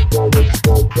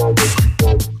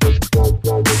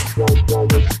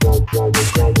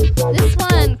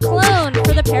one, Clone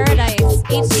for the Paradise,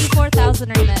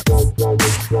 HD4000 remix.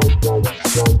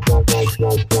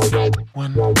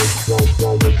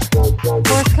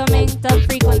 Forthcoming Dub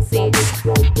Frequency.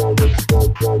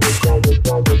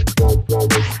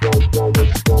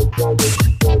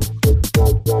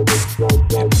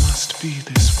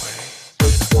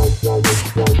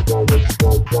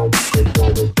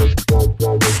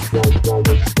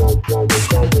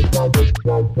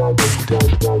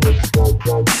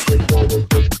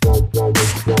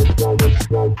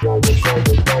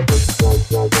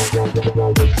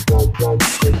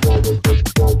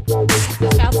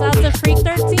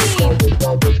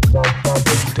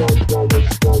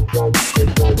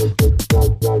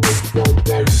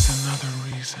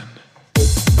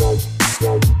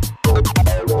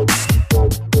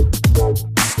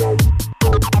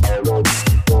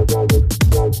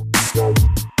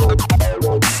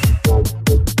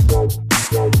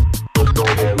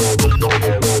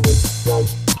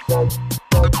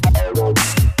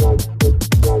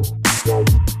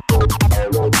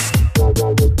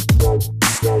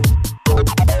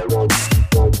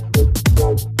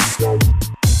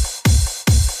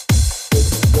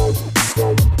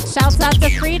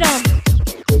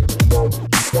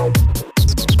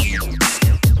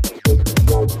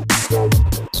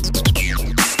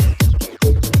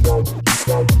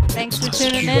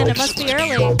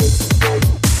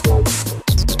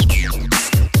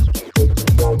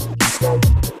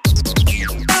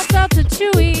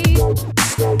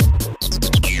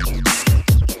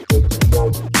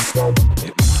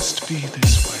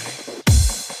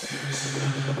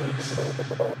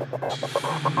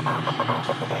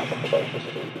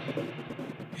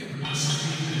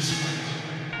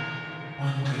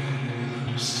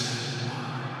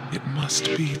 It must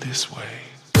be this way.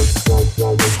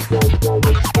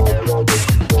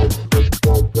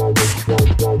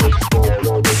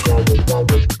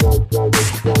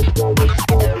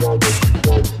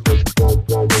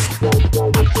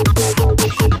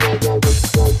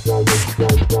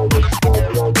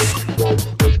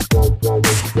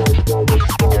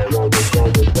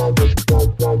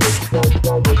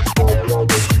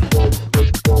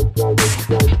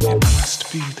 It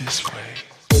must be this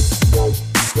way.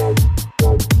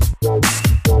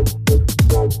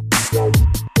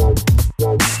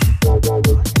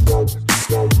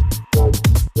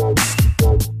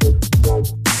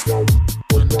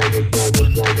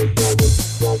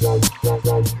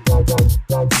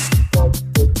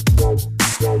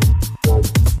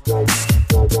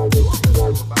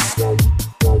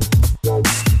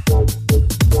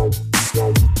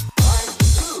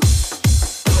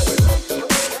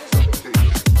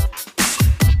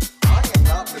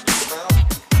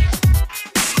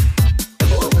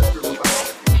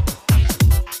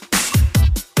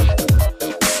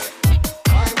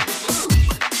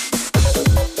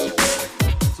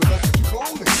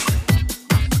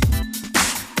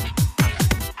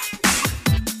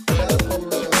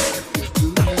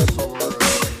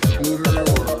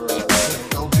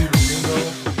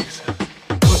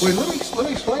 Wait, let me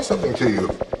explain something to you.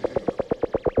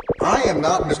 I am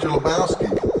not Mr. Lebowski.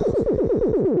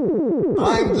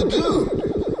 I'm the dude.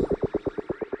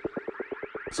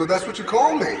 So that's what you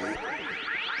call me.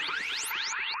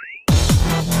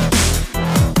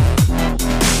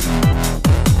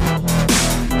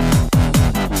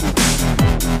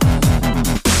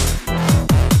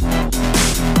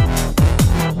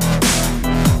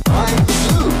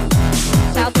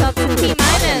 Shouts out to T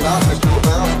minus. Not Mr.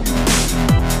 Lebowski.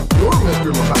 You're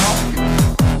Mr. Lebowski.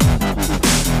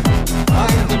 I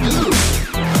am the dude.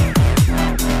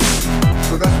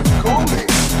 So that's what you call me.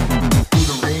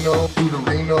 Uderino,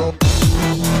 Uderino.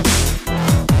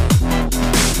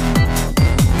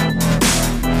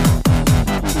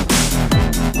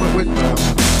 Wait,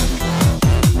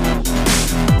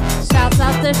 Shouts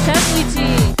out to Chef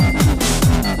Luigi.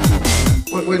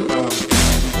 wait,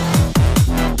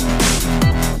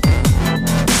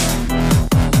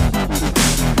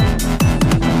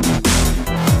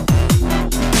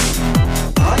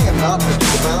 I am not Mr.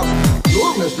 Lebowski.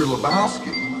 You're Mr.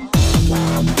 Lebowski.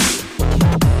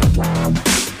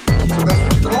 So that's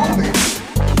what you call me.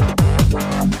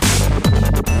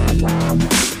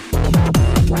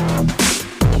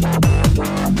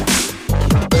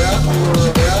 That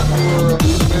or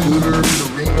Uder,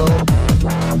 Uderino.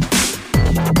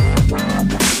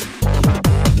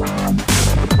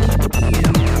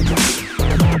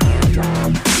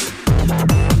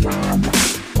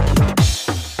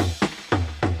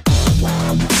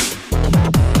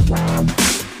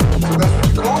 So that's what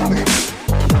you call me.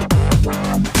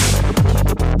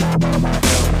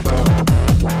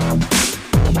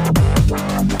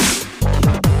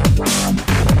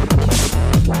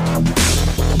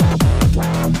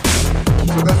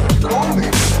 So that's what you call me.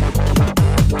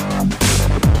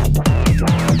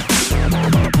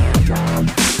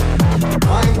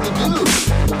 I'm the dude.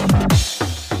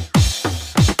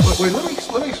 Wait, let me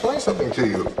explain something to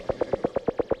you.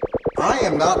 I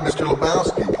am not Mr.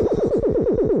 Lebowski.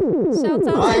 Shouts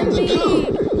out I'm to the me. dude.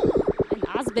 And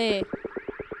Osbe.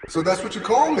 So that's what you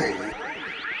call me.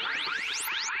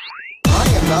 I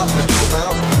am not Mr.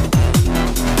 Lebowski.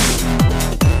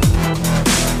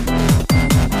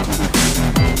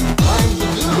 I'm the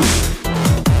dude.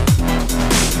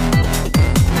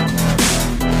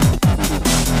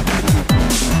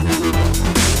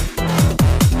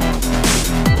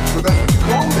 So that's what you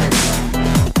call me.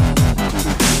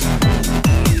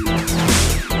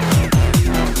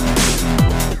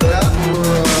 That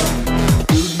or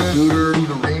Uder,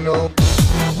 Uderino.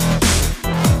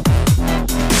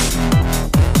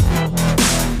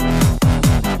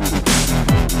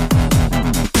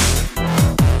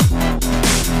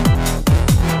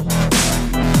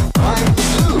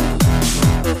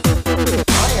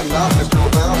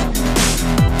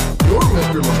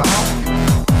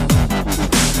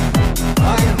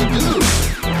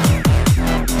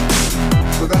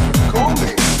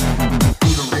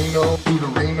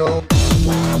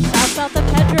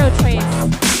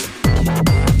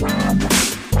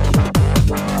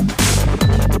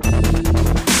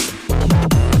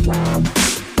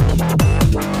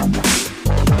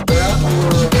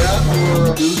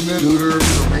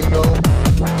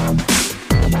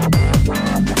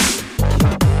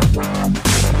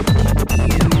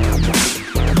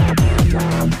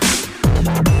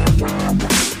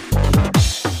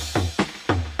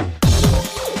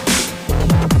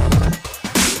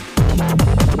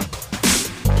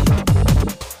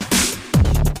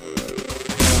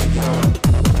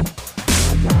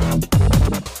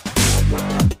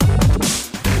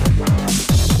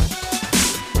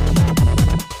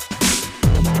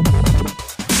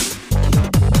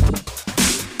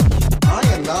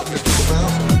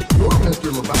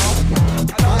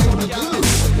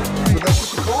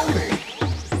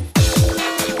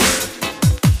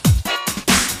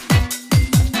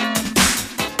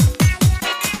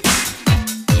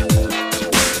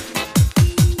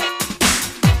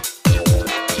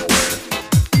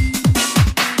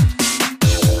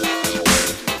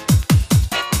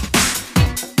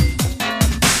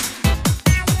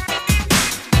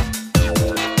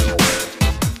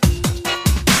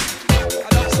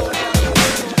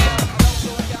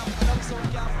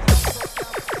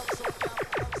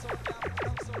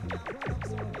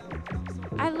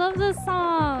 I love this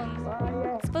song.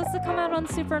 It's supposed to come out on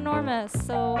Super Enormous,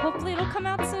 so hopefully it'll come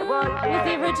out soon with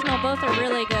the original. Both are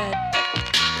really good.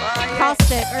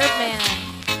 Caustic, Earthman,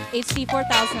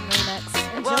 HD4000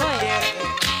 remix. Enjoy.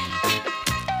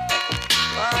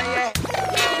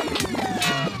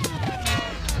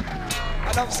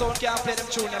 Enough sound can't play them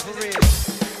tune for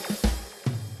real.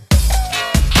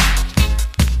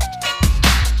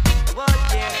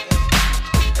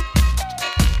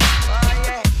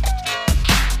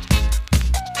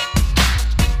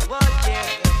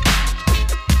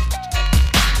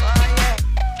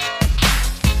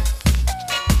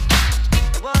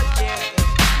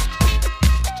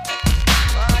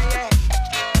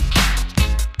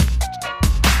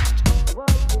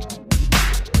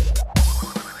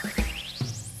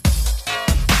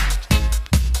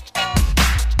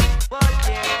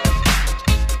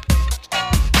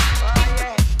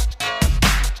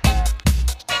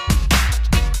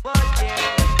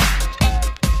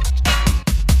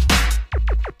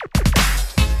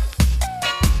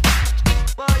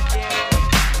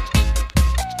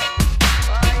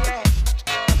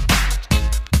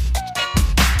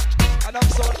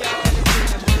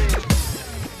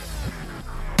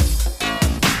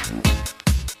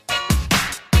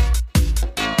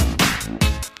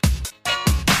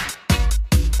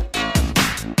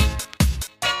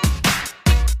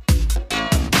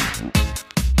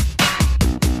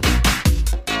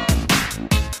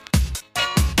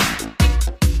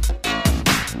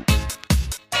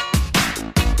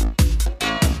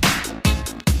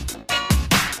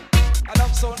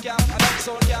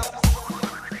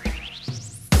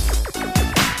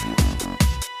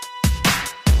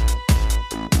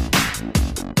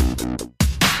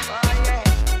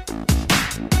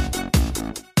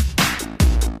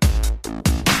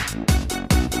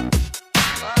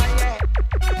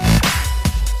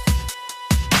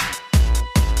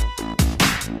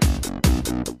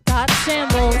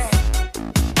 Shambles.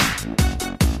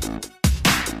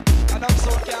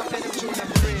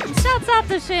 Shouts out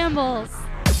to Shambles.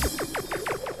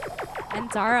 And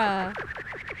Dara.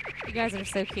 You guys are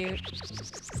so cute.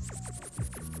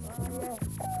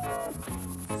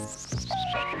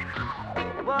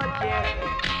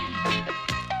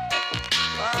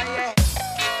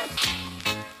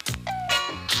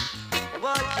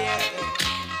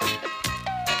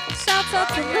 Shouts out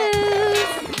to Liz.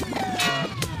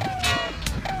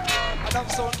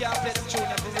 Enough sound can't play them tune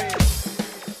for real.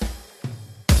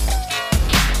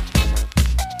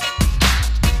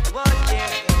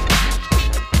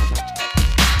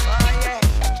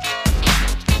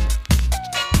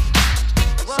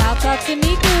 Shouts out to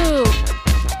Miku.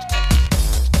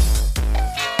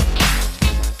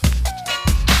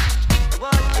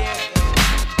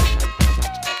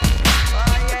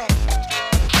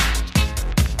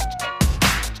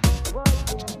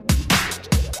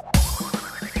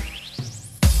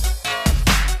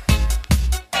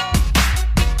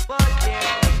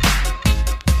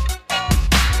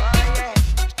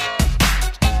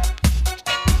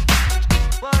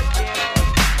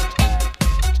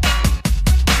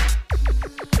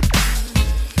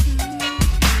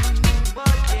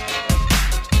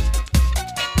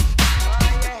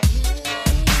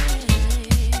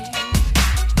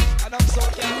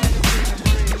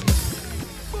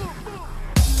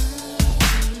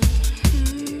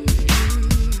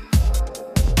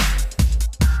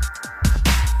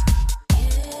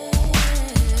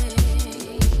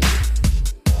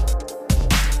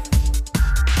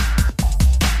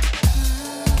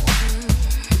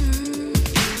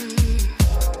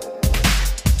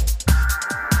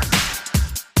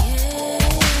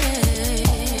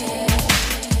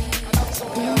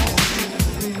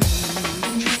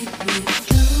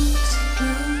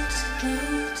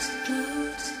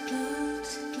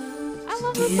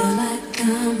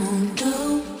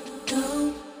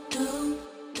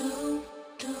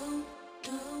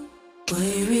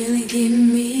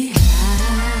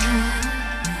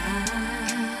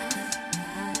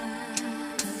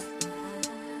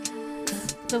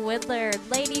 The Whittler,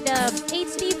 Lady Dub,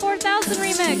 HD4000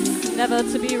 remix, never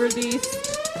to be released.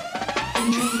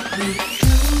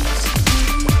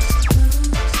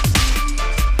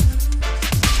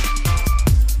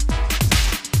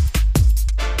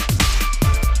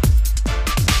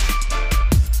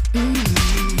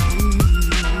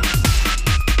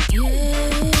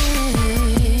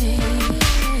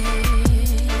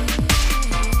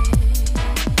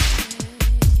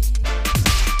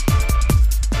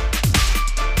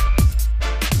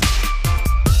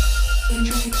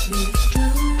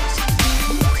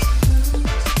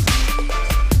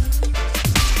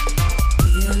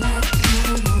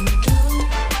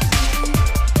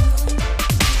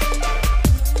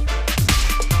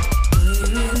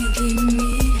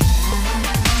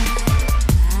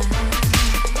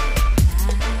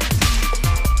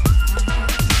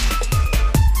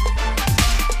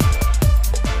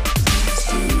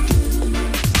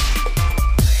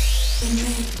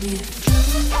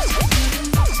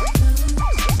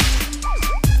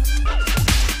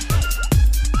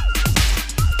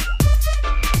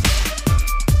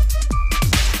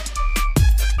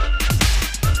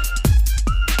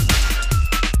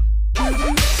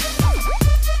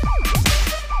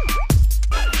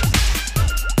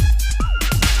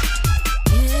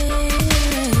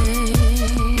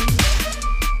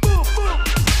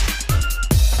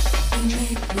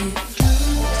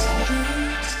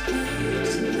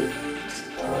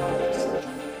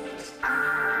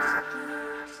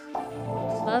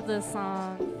 this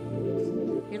song.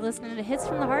 You're listening to Hits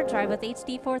from the Hard Drive with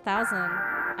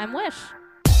HD4000. I'm Wish.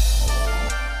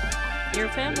 Your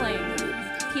family.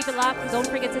 Keep it locked and don't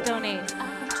forget to donate.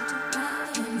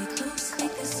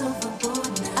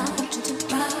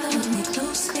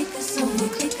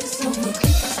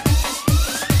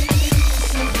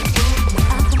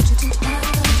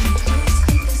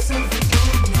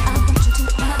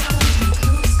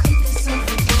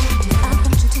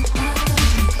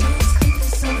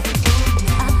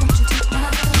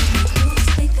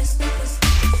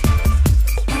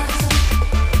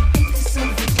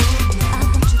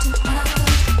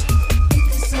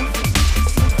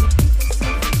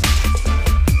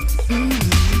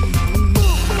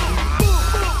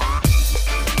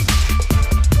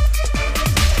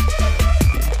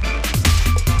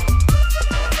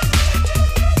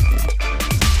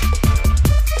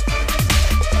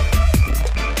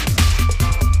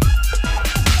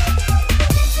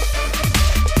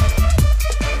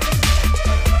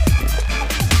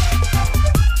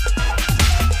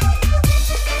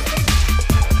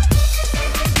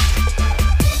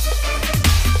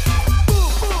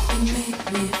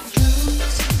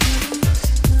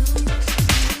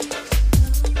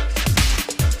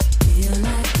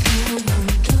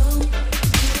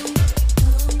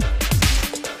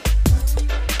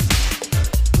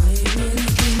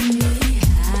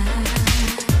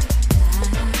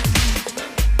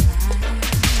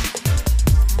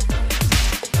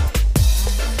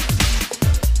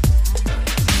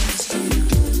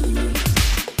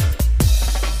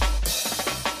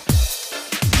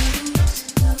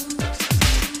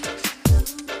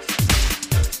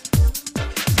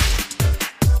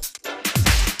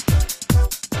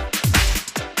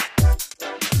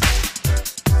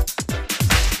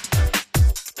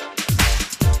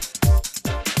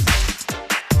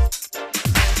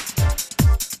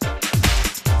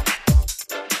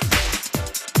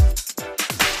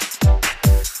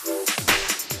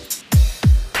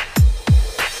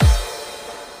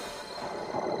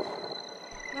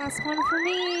 Last one for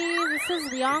me. This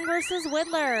is Young vs.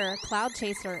 Whittler, Cloud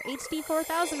Chaser,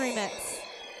 HD4000 remix.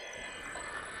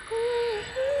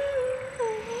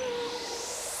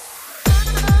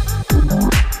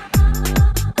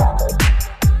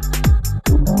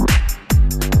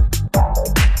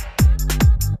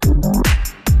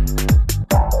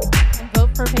 And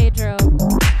vote for Pedro.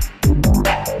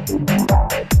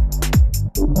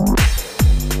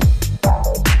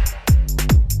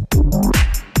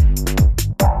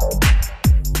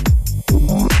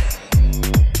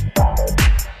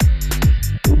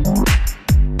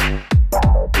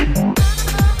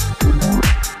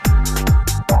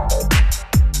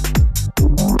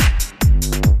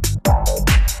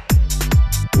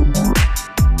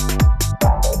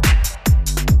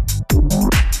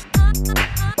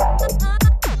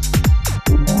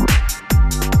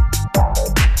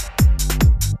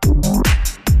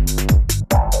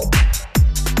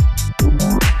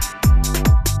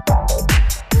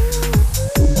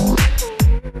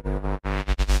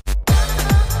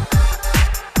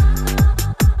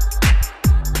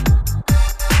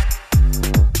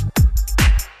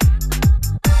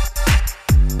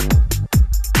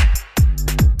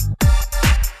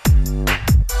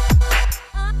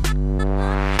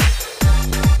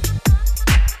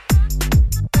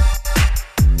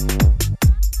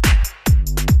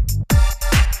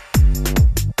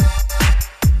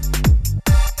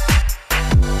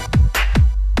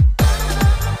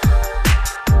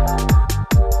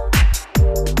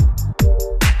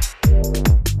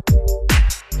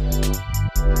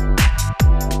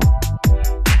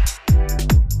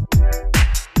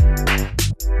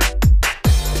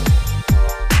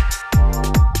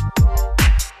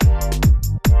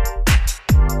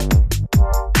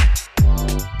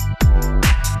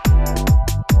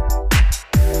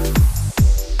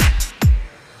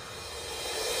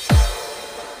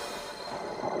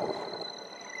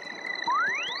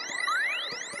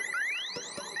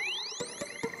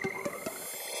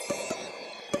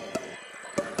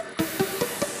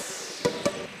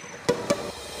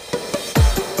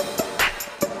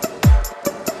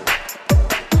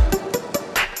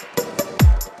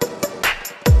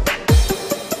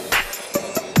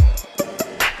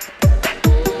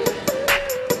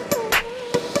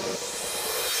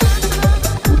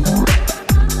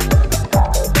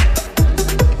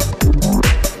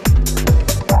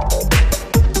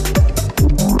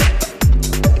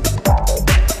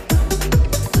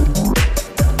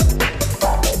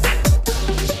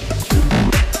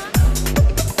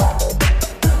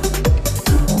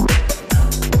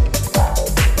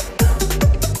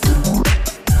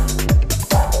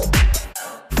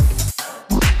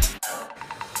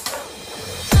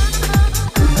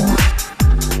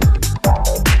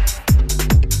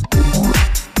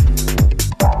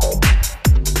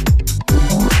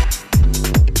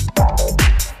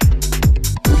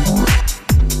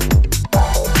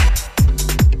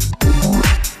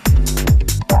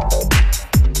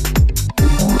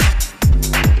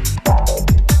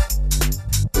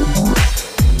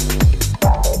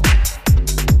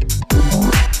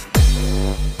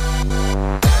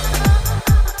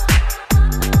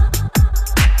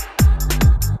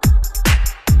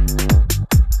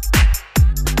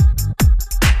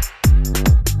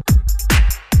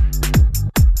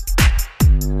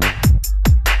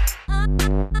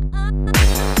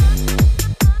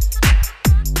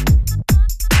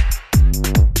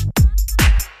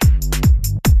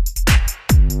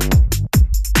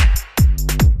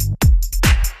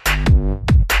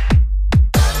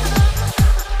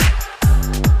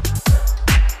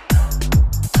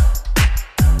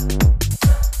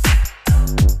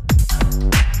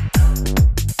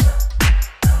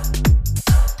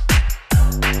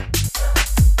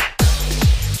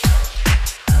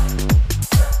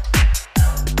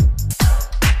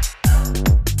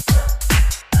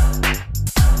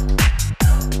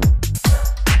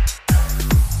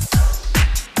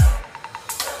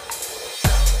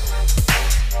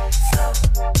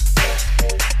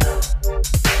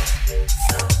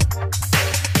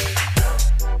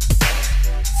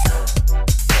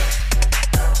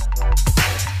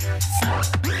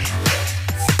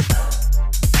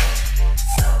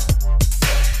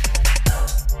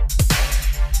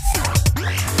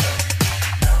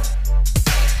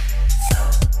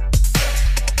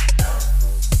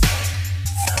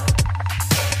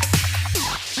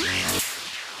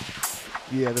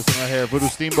 Yeah, this one right here. Voodoo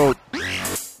Steamboat.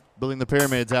 Building the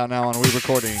Pyramids out now on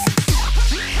re-recordings.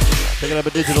 Pick it up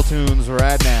at Digital Tunes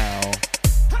right now.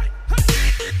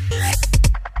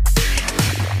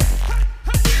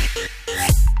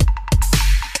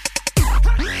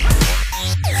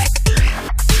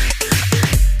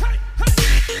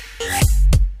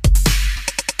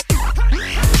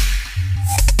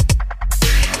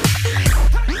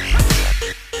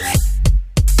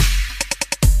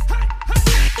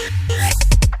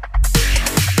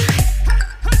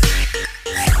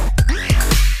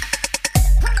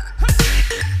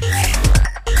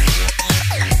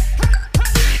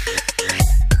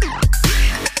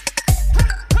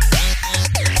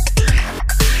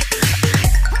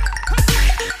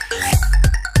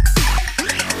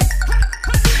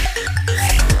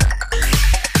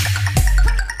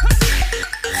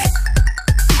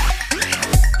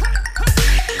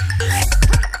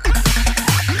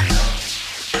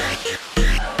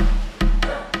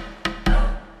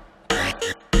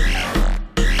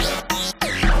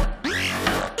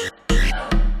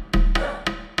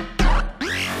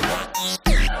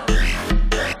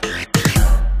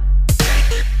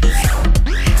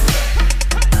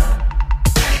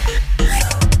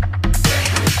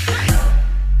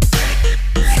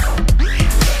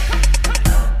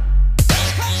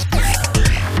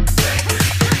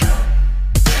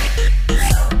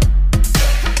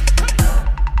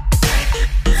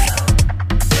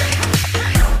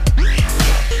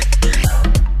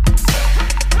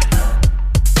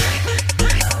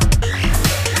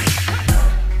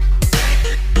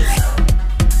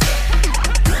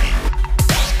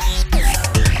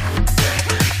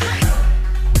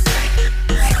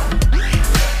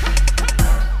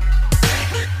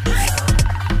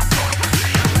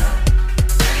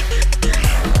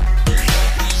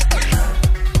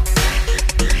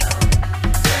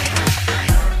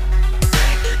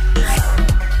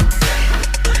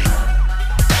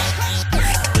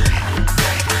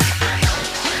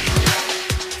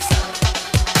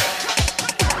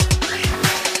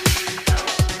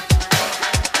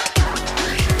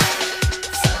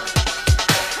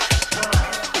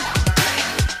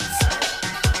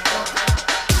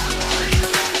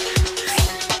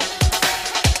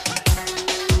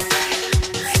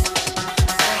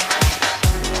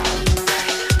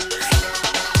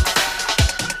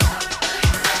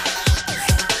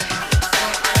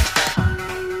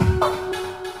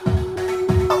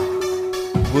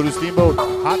 Voodoo Steamboat,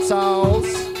 Hot Sauce,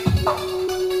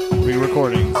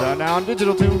 re-recordings. Now on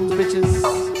Digital Tunes, bitches.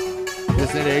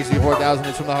 Listening to HD4000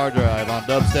 is from the hard drive on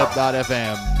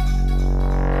dubstep.fm.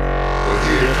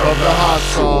 Here comes the hot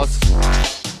sauce.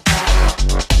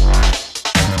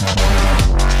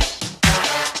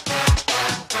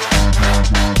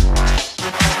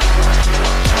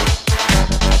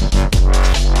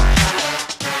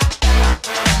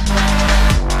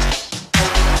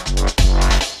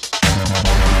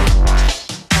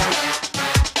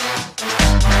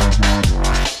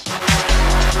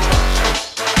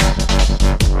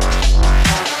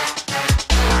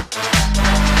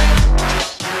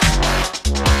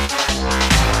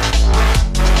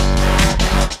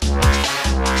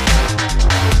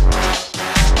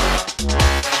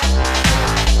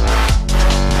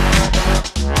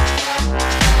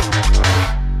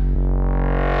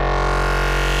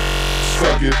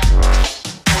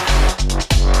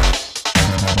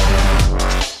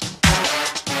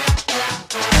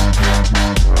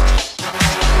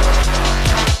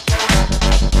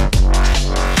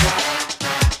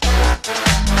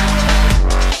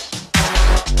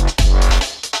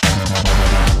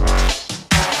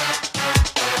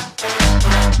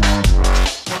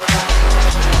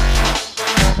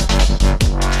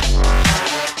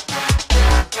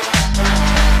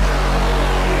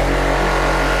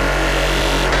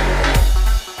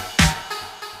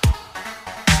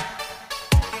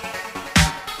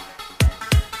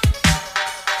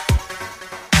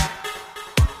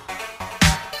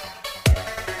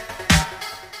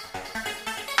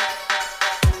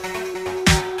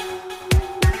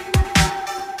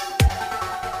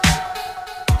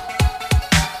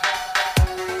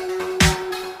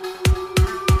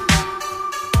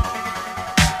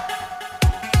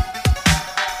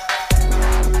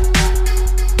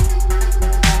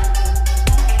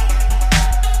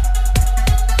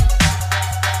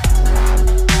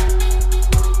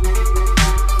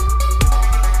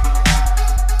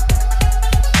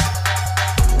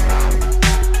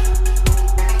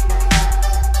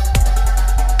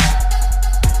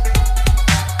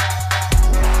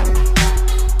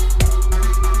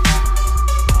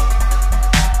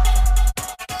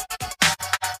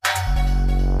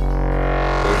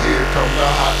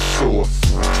 source.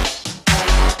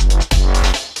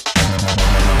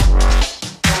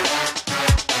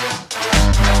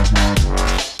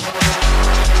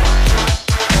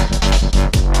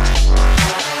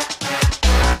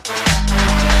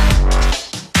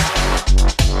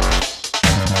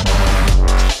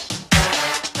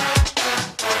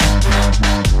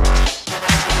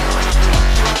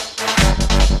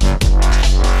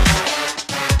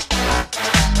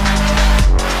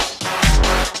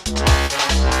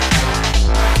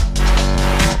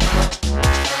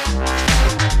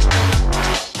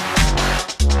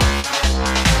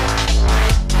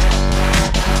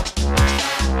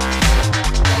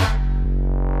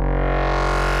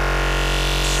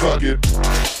 Suck it.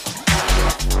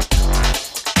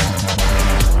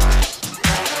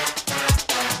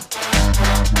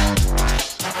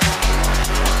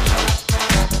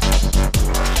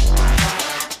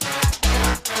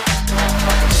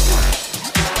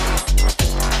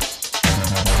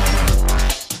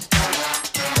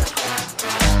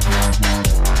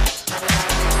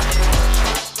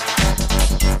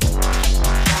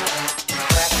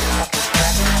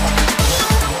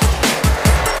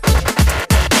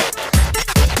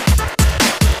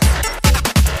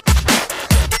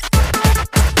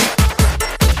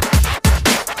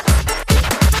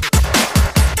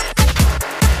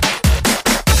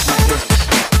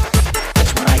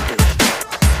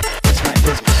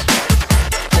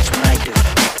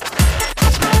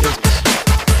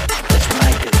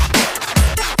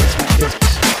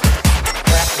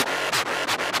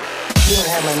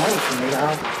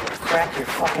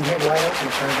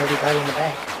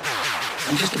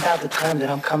 That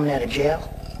I'm coming out of jail,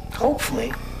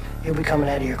 hopefully you'll be coming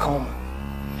out of your coma.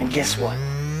 And guess what?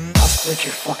 I'll split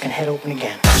your fucking head open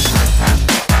again.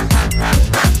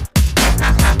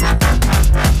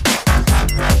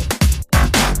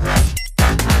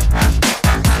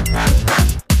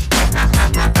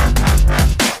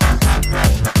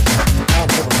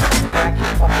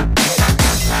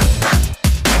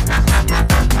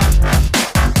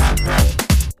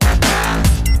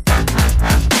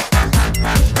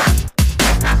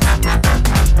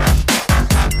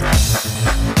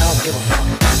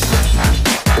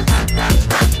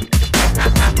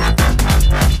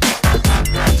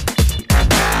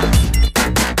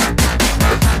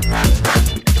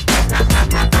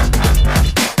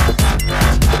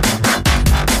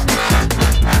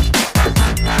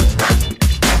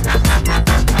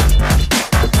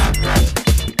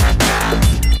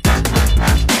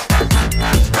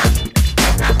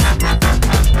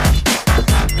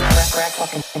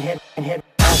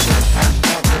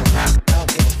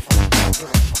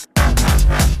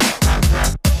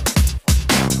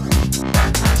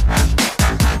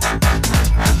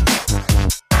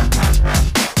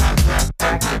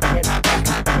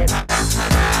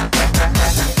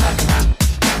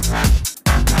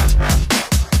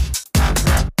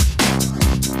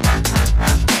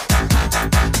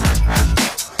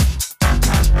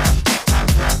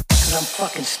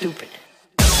 Stupid.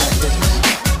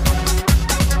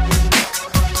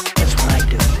 That's what I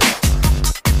do.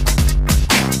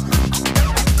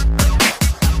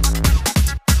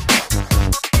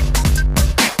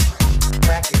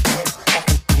 Crack your head,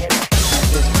 fucking head.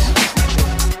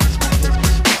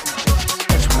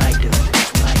 That's what I do.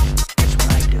 That's what I do. That's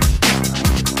what I do.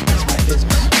 That's my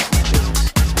business.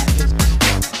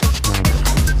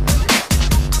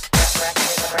 Crack your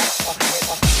head, crack fucking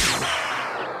head, fucking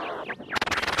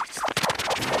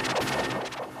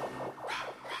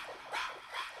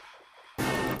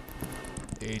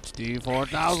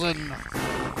HD4000.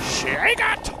 Shake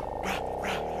it!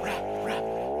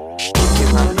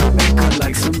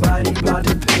 Like somebody about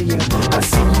to pay you. I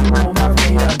see you on my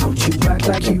radar. Don't you act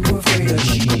like you afraid of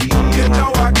shit. You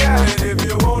know I got it. If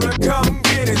you wanna come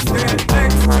get it, stand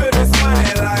next to this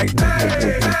money like hey,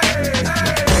 hey,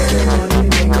 hey. Money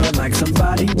nigga, like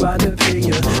somebody about to pay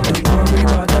you. Don't worry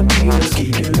about the meters.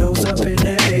 Keep your nose up in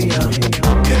the air.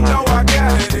 You know I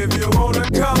got it. If you wanna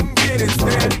come get it,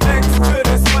 stand next to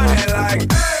this money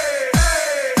like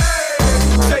hey,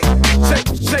 hey, hey.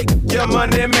 Shake your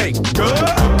money maker.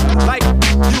 Like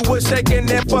you was shaking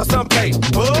it for some paper.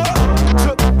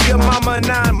 Took your mama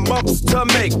 9 months to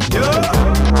make ya.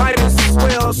 Might as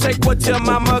well shake what your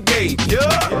mama gave ya.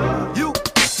 You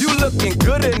looking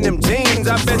good in them jeans.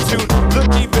 I bet you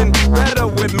look even better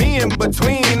with me in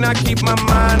between. I keep my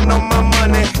mind on my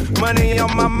money, money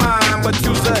on my mind. But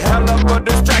you's a hell of a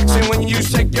distraction when you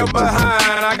shake your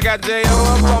behind. I got J.O.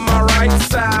 up on my right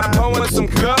side, pouring some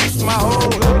cups. My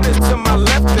whole hood is to my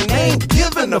left and ain't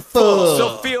giving a fuck.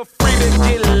 So feel free to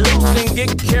get loose and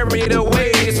get carried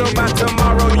away. So by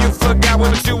tomorrow you forgot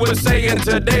what you was were saying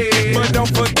today. But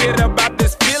don't forget about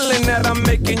this feeling that I'm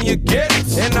making you get,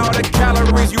 and all the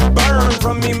calories you burn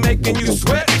from me making you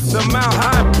sweat. The mile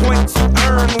high points you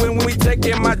earn when we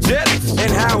taking my jet,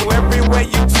 and how everywhere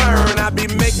you turn I be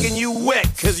making you wet,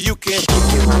 cause you can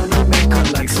shake your money maker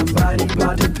like somebody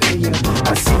about to pay you.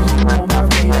 I see you on my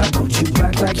radar, don't you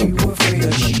act like you afraid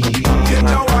of shit. You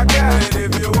know I got it,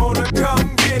 if you wanna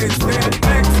come get it, stand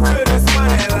next to this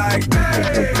money like hey,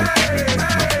 hey, hey.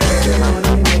 Shake your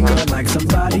money maker like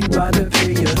somebody about to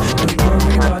pay you. Don't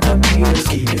worry about the meters,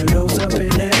 keep your nose up in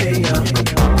the air.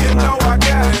 You know I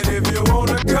got it, if you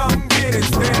wanna come get it,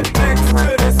 stand next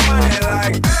to this money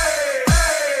like hey,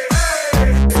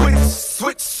 hey, hey.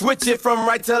 Switch it from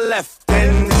right to left,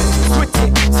 and switch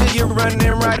it till you're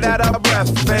running right out of breath,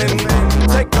 and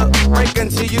take a break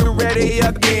until you're ready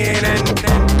again, and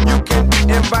you can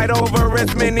invite over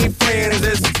as many friends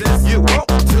as you want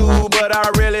to, but I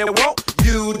really want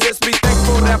you. Just be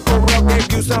thankful that Pharrell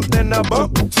gave you something to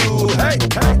bump to. Hey,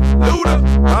 hey,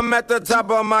 Luda, I'm at the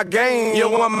top of my game. You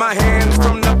want my hands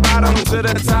from the bottom to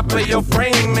the top of your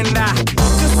frame, and I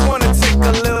just wanna take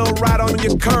a little ride on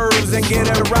your curves and get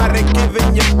it right at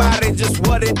giving your body just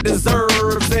what it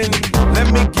deserves. And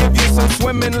let me give you some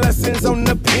swimming lessons on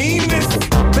the penis.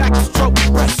 Backstroke,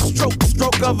 breaststroke,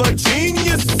 stroke of a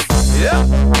genius. Yeah,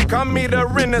 call me the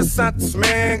Renaissance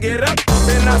man. Get up,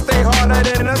 and I stay harder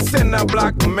than a cinder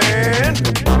block man.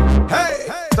 Hey,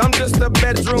 I'm just a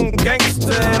bedroom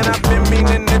gangster, and I've been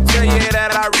meaning to tell you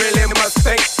that I really must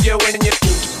thank you when you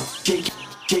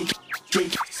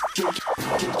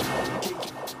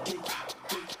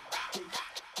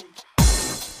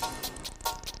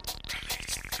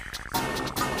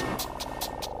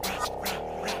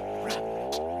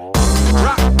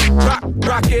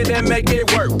rock it and make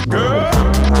it work, girl.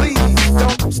 Please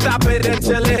don't stop it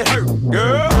until it hurt,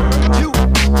 girl.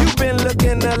 You've been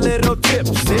looking a little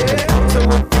tipsy, so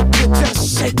if you could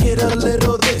just shake it a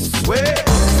little this way.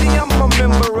 See, I'm a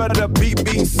member of the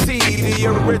BBC, the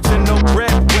original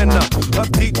breadwinner of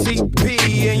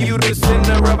DTP, and you the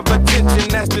center of attention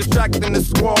that's distracting the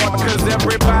squad, cause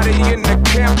everybody in the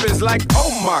camp is like,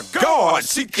 oh my God,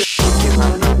 she could shake your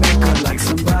money maker like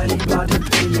somebody about to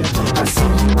pay you. I see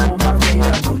you on my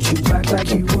radar, don't you act like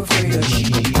you afraid of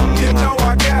shit. You know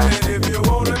I got it, if you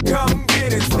wanna come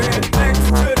get it, stand next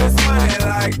to this money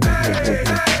like hey, hey,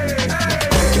 hey.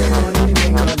 Shake your money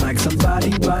maker like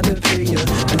somebody about to pay you.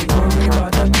 Don't worry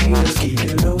about the meters, keep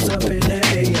your nose up in the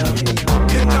air.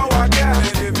 You know I got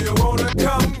it, if you wanna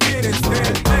come get it,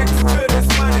 stand next to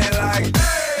this money like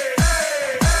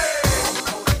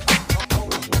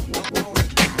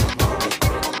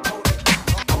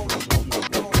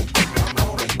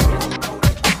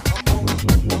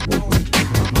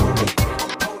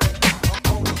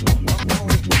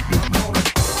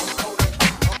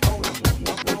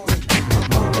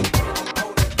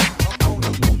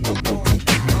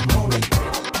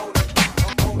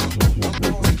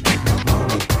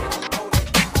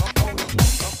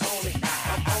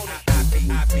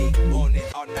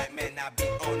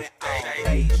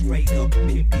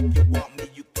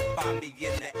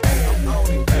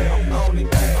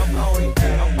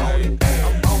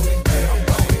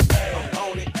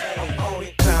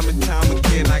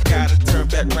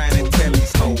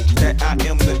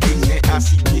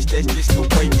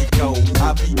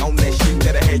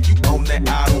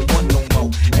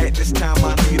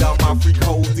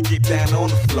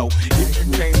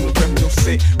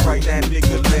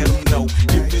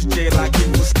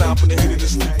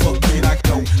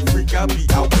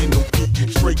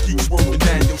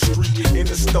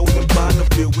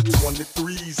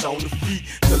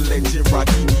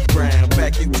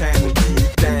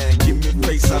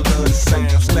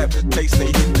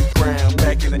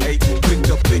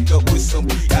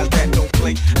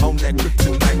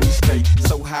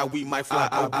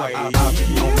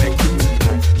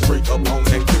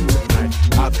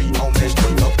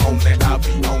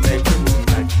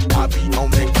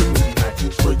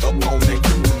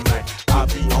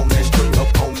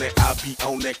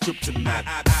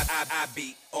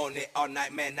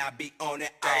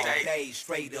hey.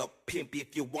 Straight up pimp,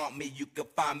 if you want me, you can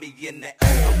find me in the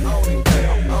air. I'm on it,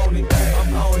 I'm on it,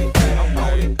 I'm on it, I'm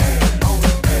on it, I'm on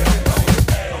it,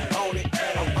 I'm on it,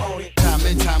 I'm on it. Time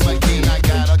and time again, I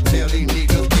gotta tell these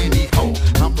niggas in these hoes.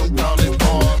 I'm from Charlie's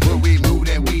Bar, where we move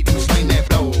and we do sling that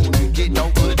blow. Get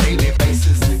dope on a daily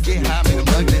basis, get high with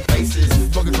them ugly faces.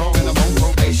 Fucking wrong and I'm on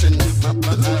probation. My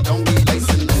blood don't be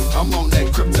lacing. I'm on that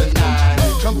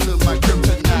kryptonite. Come to my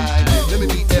kryptonite. Let me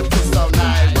beat that puss all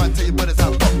night. Run to your buddies,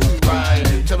 how fuck you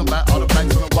ride. Tell them about all the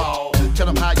blacks on the wall. Tell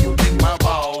them how you lick my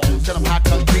balls. Tell them how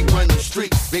concrete run the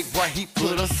street. Big boy why he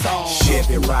put us on.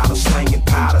 Chevy rider slanging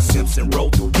powder, Simpson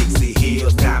road through Dixie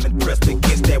Hills, diamond pressed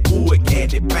against that wood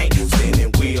candy paint,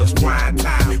 spinning wheels, grind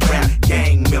time, rap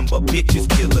gang member, bitches,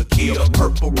 killer kill,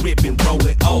 purple ribbon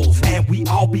rolling O's, and we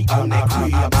all be on that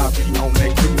crib. I be on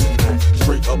that crib tonight,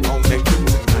 straight up on that crib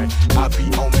tonight. I be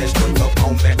on that straight up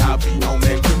on that. I be on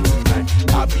that crib tonight.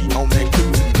 I be on that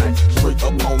crib tonight, straight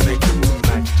up on that crib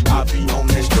tonight. I be on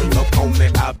that straight up on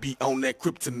that. I be on that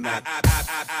kryptonite.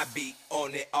 I be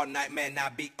on it all night, man. I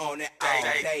be on it all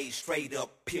day. Straight up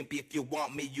pimp. If you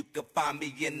want me, you can find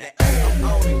me in the I'm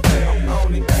on it, I'm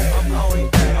on it, I'm on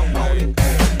it, I'm on it,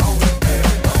 I'm on it,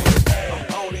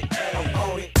 I'm on it, I'm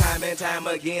on it. Time and time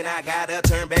again, I gotta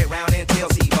turn back round and tell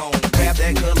C-Bone. Grab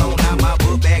that cologne out my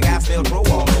book bag, I smell throw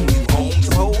all on you home.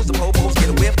 Suppose the popos get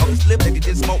a whiff of the slip that you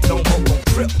just smoke, don't hope, don't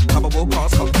trip. Probable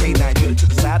cause, call the K9 unit to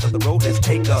the side of the road, let's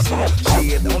take us home.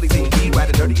 Shit, the only thing we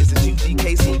riding dirty is the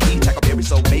UGKCB. Tackleberry,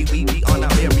 so may we be on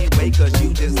our merry way, cause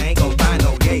you just ain't gon' find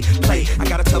no gay play. I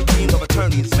got a tough team of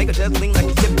attorneys, make a judge lean like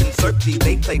a sippin' Surfy.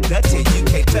 They play Dutty, you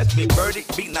can't touch me,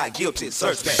 verdict, be not guilty,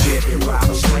 search that. Chevy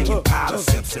rider, slanging powder,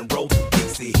 Simpson road through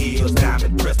Dixie Hills,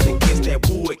 diamond pressed against that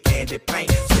wood candy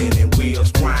paint, spinning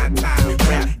wheels, grind time,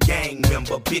 rap gang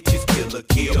member, bitches, killer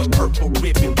kill, purple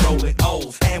ribbon rolling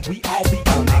O's, and we all be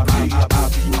on that crib. I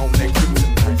be on that crib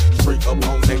tonight, straight up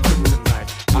on that crib tonight.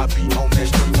 I be on that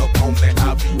straight up on that.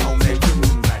 I be on that crib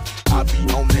tonight. I be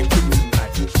on that crib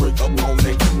tonight, straight up on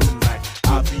that crib tonight.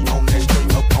 I be on that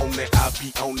straight up on that. I be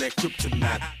on that crib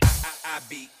tonight. I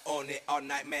be on it all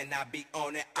night, man. I be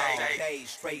on it all day.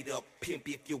 Straight up pimp.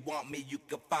 If you want me, you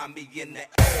can find me in the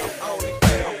I'm on it,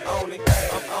 I'm on it,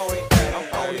 I'm on it,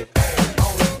 I'm on it, I'm on it, I'm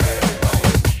on it.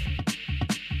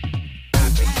 I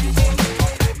be on it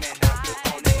all night, man. I be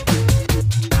on it.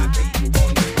 I be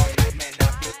on it all night, man.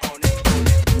 I be on it.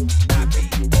 I be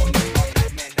on it all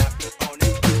night, man. I be on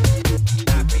it. I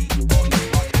be on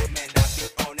it all night, man. I be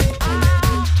on it. I'll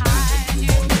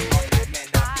hide you. All night, man. I be on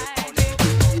it.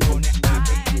 On it. I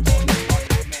be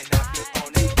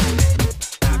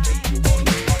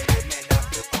on it all night, man. I be on it. I be on it all night, man. I be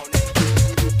on it. I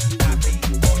be on it all night, man. I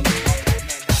be on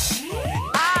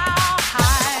it. I'll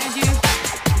hide you.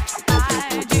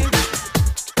 Hide you. Hide you.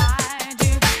 Hide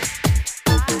you.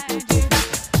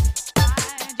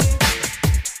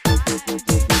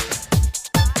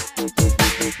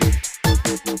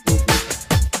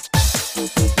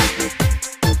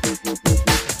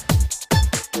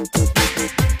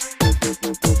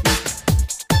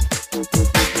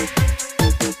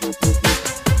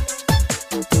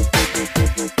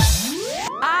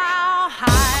 I'll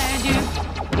hide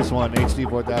you. This one,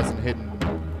 HD4000 hidden.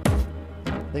 I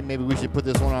think maybe we should put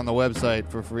this one on the website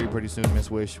for free pretty soon,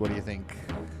 Miss Wish. What do you think?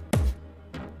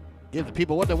 Give the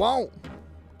people what they want.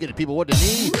 Give the people what they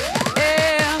need.